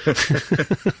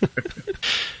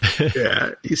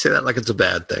 Yeah, you say that like it's a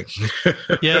bad thing.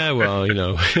 Yeah,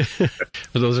 well,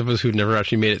 for those of us who've never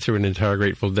actually made it through an entire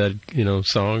Grateful Dead,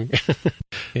 song.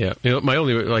 Yeah, my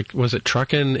only was it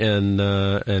Truckin' and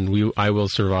I Will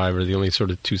Survive are the only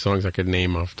sort of two songs I could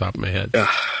name off the top of my head.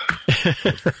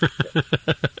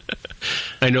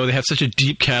 I know they have such a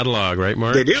deep catalog, right,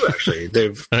 Mark? They do actually.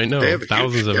 I know, they have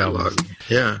thousands of albums.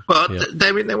 Yeah. Well,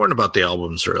 they weren't about the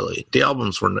albums really. The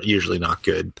albums were usually not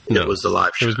good. No. It was the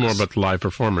live shows. It was more about the live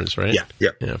performance, right?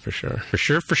 Yeah, for sure.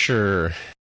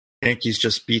 Yankees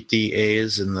just beat the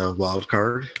A's in the wild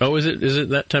card. Oh, is it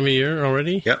that time of year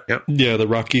already? Yep. Yeah, the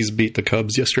Rockies beat the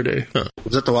Cubs yesterday.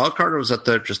 Was that the wild card, or was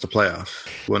that just the playoff?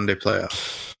 1-day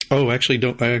playoff? Oh, I actually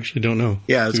don't know.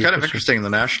 Yeah, it's kind of interesting. In the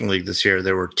National League this year,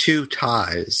 there were 2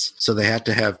 ties, so they had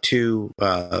to have 2,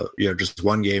 just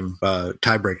one game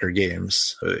tiebreaker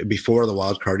games before the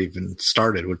wild card even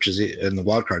started. And the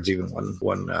wild card's even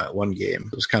one game.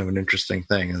 It was kind of an interesting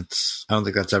thing. I don't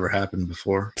think that's ever happened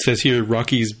before. It says here,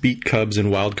 Rockies beat Cubs in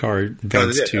wild card,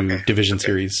 advance to division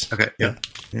series. Okay, yeah.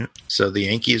 So the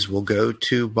Yankees will go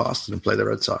to Boston and play the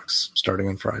Red Sox starting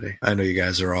on Friday. I know you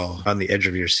guys are all on the edge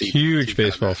of your seat. Huge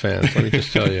baseball fans, let me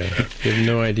just tell you. You have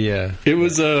no idea. It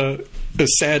was a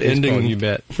sad ending you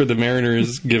bet. for the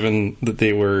Mariners, given that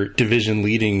they were division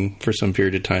leading for some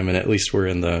period of time and at least were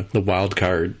in the wild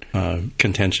card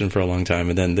contention for a long time,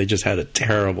 and then they just had a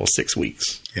terrible 6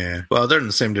 weeks. Yeah. Well, they're in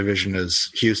the same division as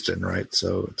Houston, right?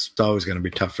 So it's always going to be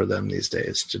tough for them these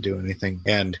days to do anything.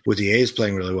 And with the A's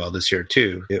playing really well this year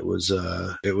too, it was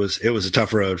a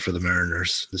tough road for the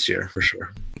Mariners this year for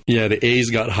sure. Yeah, the A's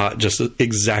got hot just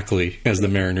exactly as the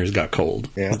Mariners got cold.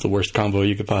 Yeah. That's the worst combo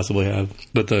you could possibly have.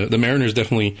 But the Mariners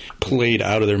definitely played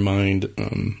out of their mind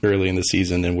early in the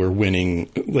season and were winning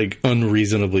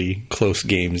unreasonably close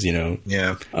games.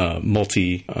 Yeah.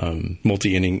 Multi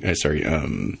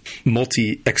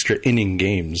extra inning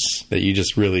games that you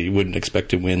just really wouldn't expect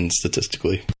to win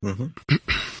statistically. Mm-hmm.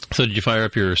 So did you fire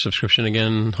up your subscription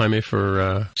again, Jaime,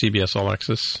 for CBS All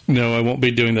Access? No, I won't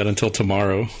be doing that until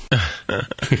tomorrow.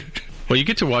 Well, you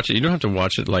get to watch it. You don't have to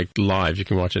watch it live. You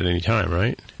can watch it at any time,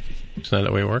 right? Is that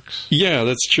the way it works? Yeah,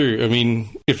 that's true. I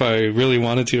mean, if I really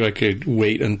wanted to, I could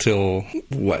wait until,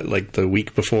 like the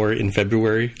week before in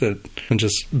February and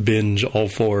just binge all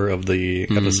 4 of the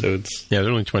episodes. Yeah,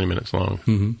 they're only 20 minutes long.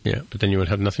 Mm-hmm. Yeah, but then you would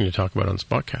have nothing to talk about on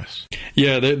Spotcast.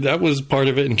 Yeah, that was part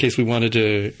of it in case we wanted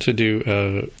to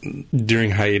do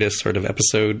during hiatus sort of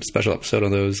special episode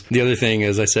on those. The other thing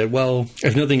is I said, well,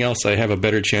 if nothing else, I have a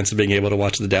better chance of being able to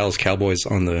watch the Dallas Cowboys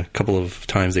on the couple of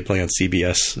times they play on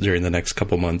CBS during the next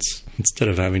couple months instead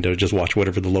of having to just watch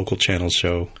whatever the local channels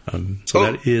show.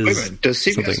 That is... Wait a minute. Does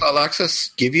CBS All Access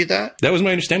give you that? That was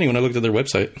my understanding when I looked at their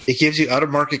website. It gives you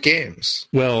out-of-market games.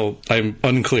 Well, I'm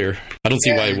unclear. I don't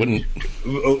see why it wouldn't.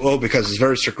 Oh, because there's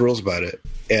very strict rules about it.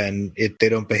 And they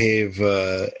don't behave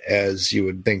as you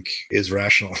would think is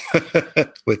rational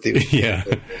with the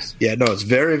no, it's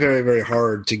very, very, very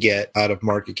hard to get out of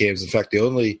market games. In fact, the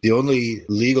only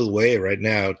legal way right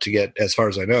now to get, as far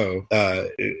as I know,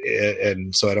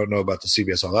 and so I don't know about the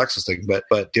CBS All Access thing, but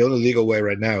the only legal way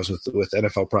right now is with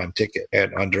NFL Prime Ticket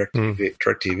and on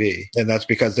DirecTV, and that's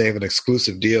because they have an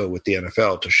exclusive deal with the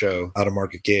NFL to show out of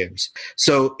market games.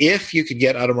 So if you could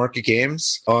get out of market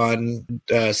games on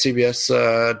CBS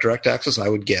Direct Access, I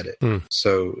would get it.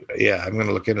 So yeah, I'm going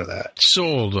to look into that.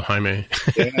 Sold, Jaime.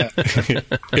 Yeah.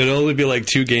 It'll only be like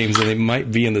 2 games, and they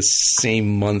might be in the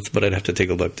same month, but I'd have to take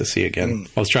a look to see again.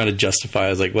 I was trying to justify. I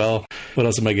was like, well, what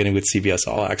else am I getting with CBS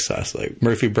All Access? Like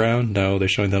Murphy Brown? No, they're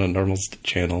showing that on normal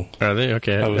channel. Are they?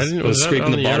 Okay. I was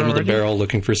scraping the bottom of the barrel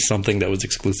looking for something that was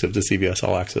exclusive to CBS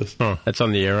All Access. Oh, that's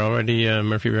on the air already,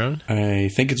 Murphy Brown? I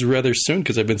think it's rather soon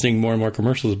because I've been seeing more and more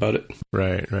commercials about it.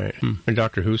 Right. And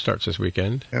Doctor Who starts this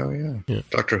weekend. Oh, yeah.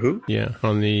 Doctor Who? Yeah,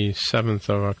 on the 7th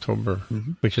of October,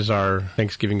 which is our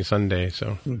Thanksgiving Sunday.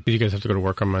 So you guys have to go to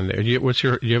work on Monday. Do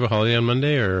you have a holiday on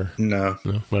Monday? Or No.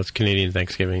 Well, it's Canadian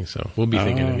Thanksgiving, so we'll be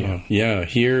thinking of you. Yeah,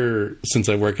 here, since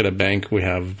I work at a bank, we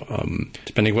have,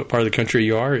 depending what part of the country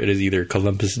you are, it is either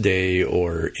Columbus Day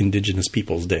or Indigenous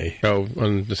Peoples Day. Oh,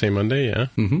 on the same Monday, yeah?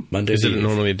 Mm-hmm. Monday. Is it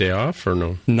normally a day off or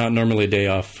no? Not normally a day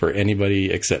off for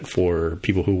anybody except for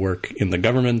people who work in the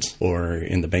government or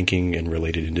in the banking and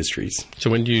related industries. So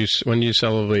when do you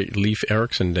celebrate Leif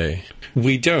Erikson Day?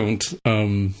 We don't.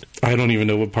 I don't even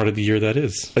know what part of the year that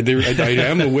is. I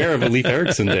am aware of a Leif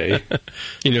Erikson Day.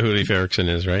 You know who Leif Erikson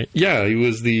is, right? Yeah, he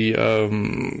was the...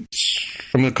 I'm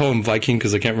going to call him Viking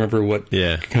because I can't remember what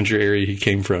country area he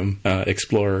came from.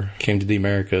 Explorer, came to the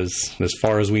Americas. As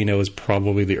far as we know, is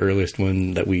probably the earliest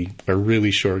one that we are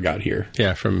really sure got here.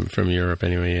 Yeah, from Europe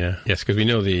anyway, yeah. Yes, because we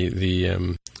know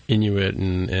the Inuit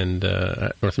and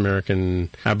North American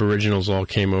Aboriginals all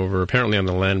came over, apparently on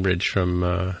the land bridge from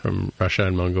Russia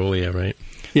and Mongolia, right?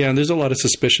 Yeah, and there's a lot of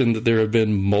suspicion that there have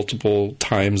been multiple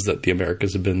times that the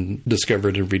Americas have been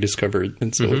discovered and rediscovered,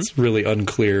 and so it's really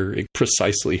unclear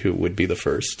precisely who would be the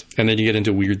first. And then you get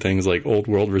into weird things like Old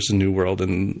World versus New World,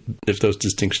 and if those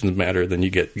distinctions matter, then you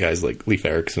get guys like Leif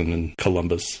Erikson and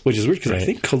Columbus, which is weird because I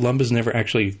think Columbus never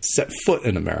actually set foot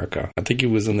in America. I think he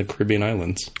was in the Caribbean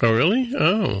islands. Oh, really?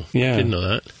 Oh, yeah. Didn't know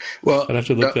that. Well, I'd have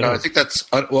to look that up. I think that's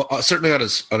certainly on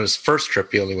his first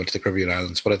trip he only went to the Caribbean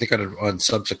islands, but I think on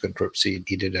subsequent trips he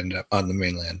did end up on the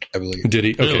mainland, I believe. Did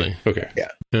he? Okay. Really? Okay. Yeah.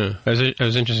 It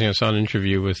was interesting. I saw an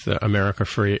interview with America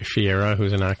Fiera,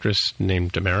 who's an actress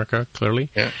named America, clearly.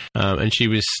 Yeah. And she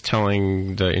was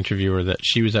telling the interviewer that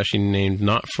she was actually named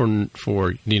not for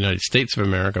the United States of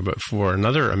America, but for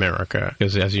another America,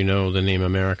 because as you know, the name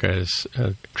America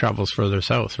travels further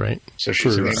south, right? So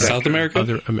she's for South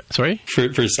America? Sorry?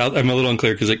 For South, I'm a little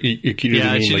unclear because you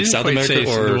mean like South America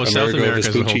or South America is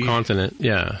the Vespucci? whole continent.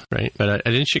 Yeah, right. But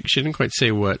she didn't quite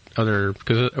say what other,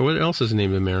 because what else is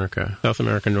named America? South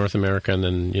America, North America, and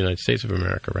then United States of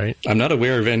America, right? I'm not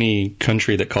aware of any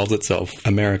country that calls itself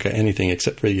America anything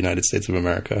except for the United States of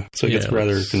America. So it gets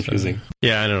rather confusing.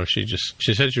 Yeah, I know. She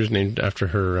said she was named after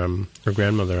her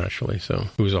grandmother, actually, so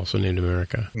who was also named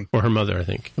America. Or her mother, I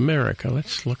think. America.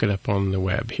 Let's look it up on the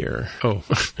web here. Oh,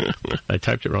 I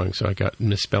typed it wrong, so I got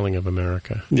misspelling of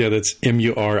America. Yeah, that's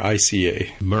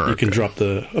M-U-R-I-C-A. America. You can drop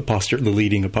the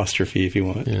leading apostrophe if you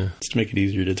want. Yeah. Just to make it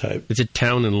easier to type. It's a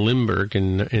town in Limburg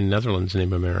in Netherlands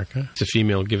named America. It's a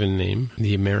female given name.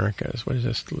 The Americas. What does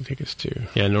this take us to?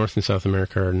 Yeah, North and South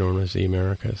America are known as the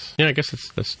Americas. Yeah, I guess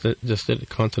that's just it.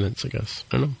 Continents, I guess.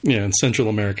 I don't know. Yeah, and Central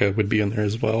America would be in there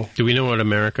as well. Do we know what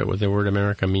the word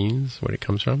America means? Where it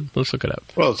comes from? Let's look it up.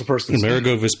 Well, it's a person.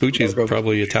 Amerigo Vespucci is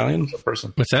probably Italian. A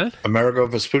person. What's that? Amerigo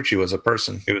Vespucci was a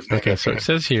person. It was okay, so it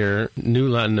says here, New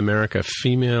Latin America,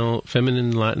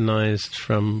 feminine Latinized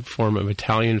from form of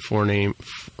Italian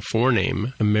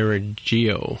forname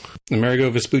Amerigo. Amerigo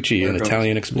Vespucci, an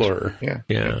Italian explorer. Yeah.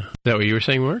 Is that what you were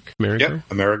saying, Mark? Amerigo? Yeah.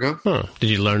 Amerigo Amerigo. Huh. Did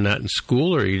you learn that in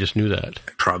school, or you just knew that?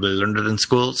 Probably learned it in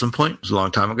school at some point. It was a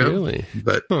long time ago. Really?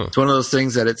 But it's one of those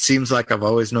things that it seems like I've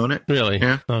always known it. Really?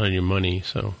 Yeah. Not on your money,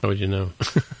 so how would you know?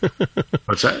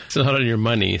 What's that? It's not on your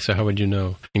money, so how would you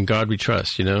know? In God we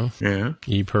trust, you know? Yeah.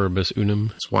 E pluribus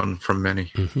unum. It's one from many.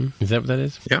 Mm-hmm. Is that what that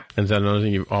is? Yeah. And is that another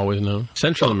thing you've always known?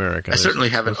 Central America. I certainly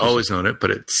haven't always known it,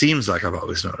 but it seems like I've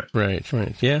always known it. Right,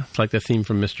 right. Yeah, it's like the theme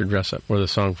from Mr. Dressup, or the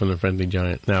song from The Friendly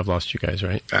Giant. Now I've lost you guys,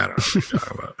 right? I don't know what you're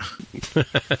talking about.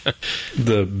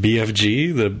 The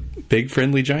BFG, the Big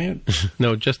Friendly Giant?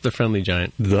 No, just The Friendly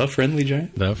Giant. The Friendly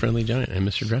Giant? The Friendly Giant and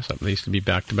Mr. Dressup. They used to be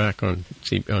back-to-back on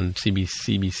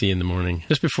CBC in the morning,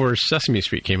 just before Sesame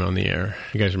Street came on the air.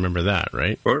 You guys remember that,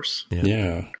 right? Of course.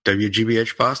 Yeah.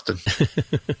 WGBH Boston.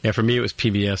 Yeah, for me it was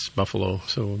PBS Buffalo,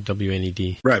 so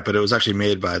WNED. Right, but it was actually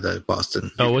made by the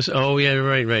Boston. Oh, yeah,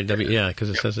 right. Yeah, because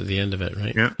it says at the end of it,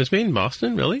 right? Yeah. It's made in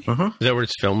Boston, really? Uh-huh. Is that where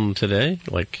it's filmed today?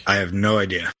 Like, I have no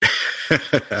idea.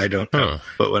 I don't know. Huh.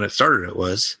 But when it started, it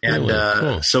was. And Really?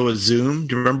 Cool. so was Zoom.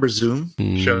 Do you remember Zoom?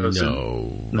 Show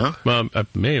Zoom? No? Well, I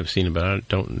may have seen it, but I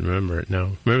don't remember it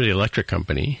now. Remember the Electric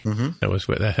Company?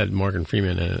 Mm-hmm. That had Morgan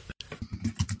Freeman in it.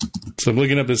 So I'm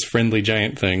looking up this Friendly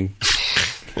Giant thing.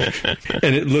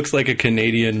 And it looks like a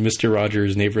Canadian Mr.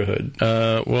 Rogers Neighborhood.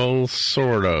 Well,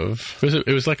 sort of.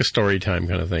 It was like a story time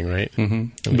kind of thing, right?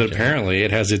 Mm-hmm. But apparently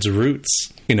it has its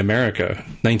roots in America.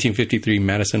 1953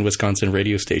 Madison, Wisconsin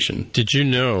radio station. Did you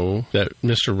know that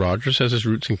Mr. Rogers has his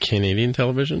roots in Canadian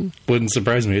television? Wouldn't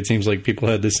surprise me. It seems like people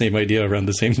had the same idea around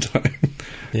the same time.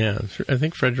 Yeah, I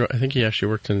think he actually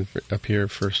worked up here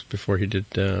first before he did.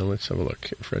 Let's have a look.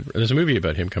 There's a movie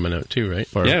about him coming out too, right?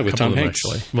 Or yeah, a with couple Tom of them, Hanks.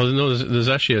 Actually. Well, no, there's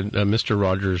actually a Mr.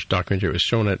 Rogers documentary. It was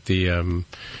shown at the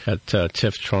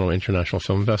TIFF, Toronto International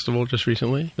Film Festival, just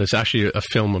recently. There's actually a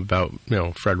film about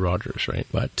Fred Rogers, right?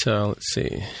 But let's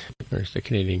see, where's the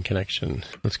Canadian connection?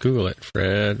 Let's Google it.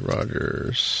 Fred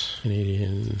Rogers,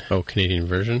 Canadian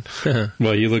version.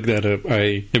 Well, you look that up.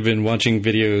 I have been watching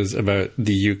videos about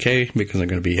the UK because I'm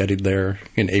going to be headed there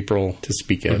in April to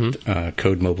speak at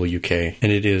Code Mobile UK.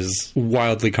 And it is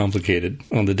wildly complicated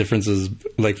on the differences,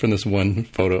 like from this one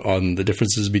photo, on the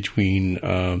differences between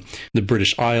the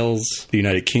British Isles, the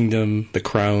United Kingdom, the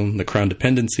Crown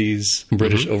dependencies,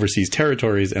 British overseas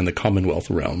territories, and the Commonwealth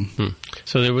realm.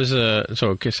 So there was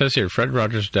it says here, Fred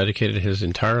Rogers dedicated his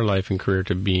entire life and career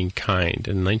to being kind.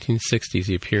 In the 1960s,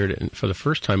 he appeared for the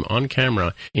first time on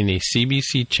camera in a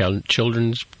CBC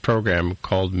children's program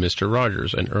called Mr.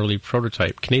 Rogers, an early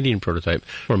Canadian prototype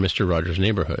for Mr. Rogers'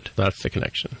 Neighborhood. That's the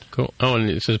connection. Cool. Oh, and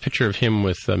it says a picture of him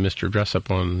with Mr.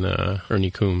 Dressup on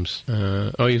Ernie Coombs.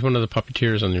 He's one of the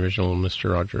puppeteers on the original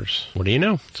Mr. Rogers. What do you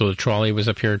know? So the trolley was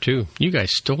up here too. You guys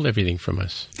stole everything from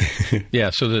us. Yeah,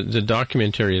 so the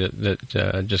documentary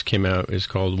that just came out is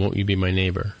called Won't You Be My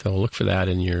Neighbor? So look for that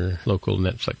in your local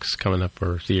Netflix coming up,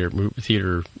 or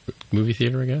movie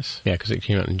theater, I guess. Yeah, because it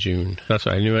came out in June. That's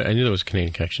what I knew. I knew there was a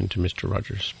Canadian connection to Mr.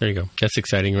 Rogers. There you go. That's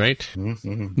exciting, right?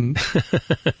 Mm-hmm.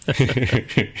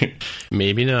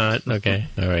 Maybe not. Okay.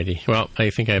 Alrighty. Well, I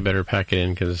think I better pack it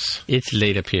in because it's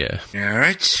late up here. All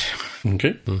right.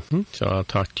 Okay. Mm-hmm. So I'll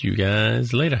talk to you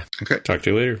guys later. Okay. Talk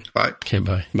to you later. Bye. Okay,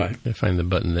 bye. Bye. I find the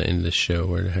button to end the show.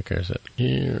 Where the heck is it?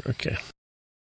 Here. Okay.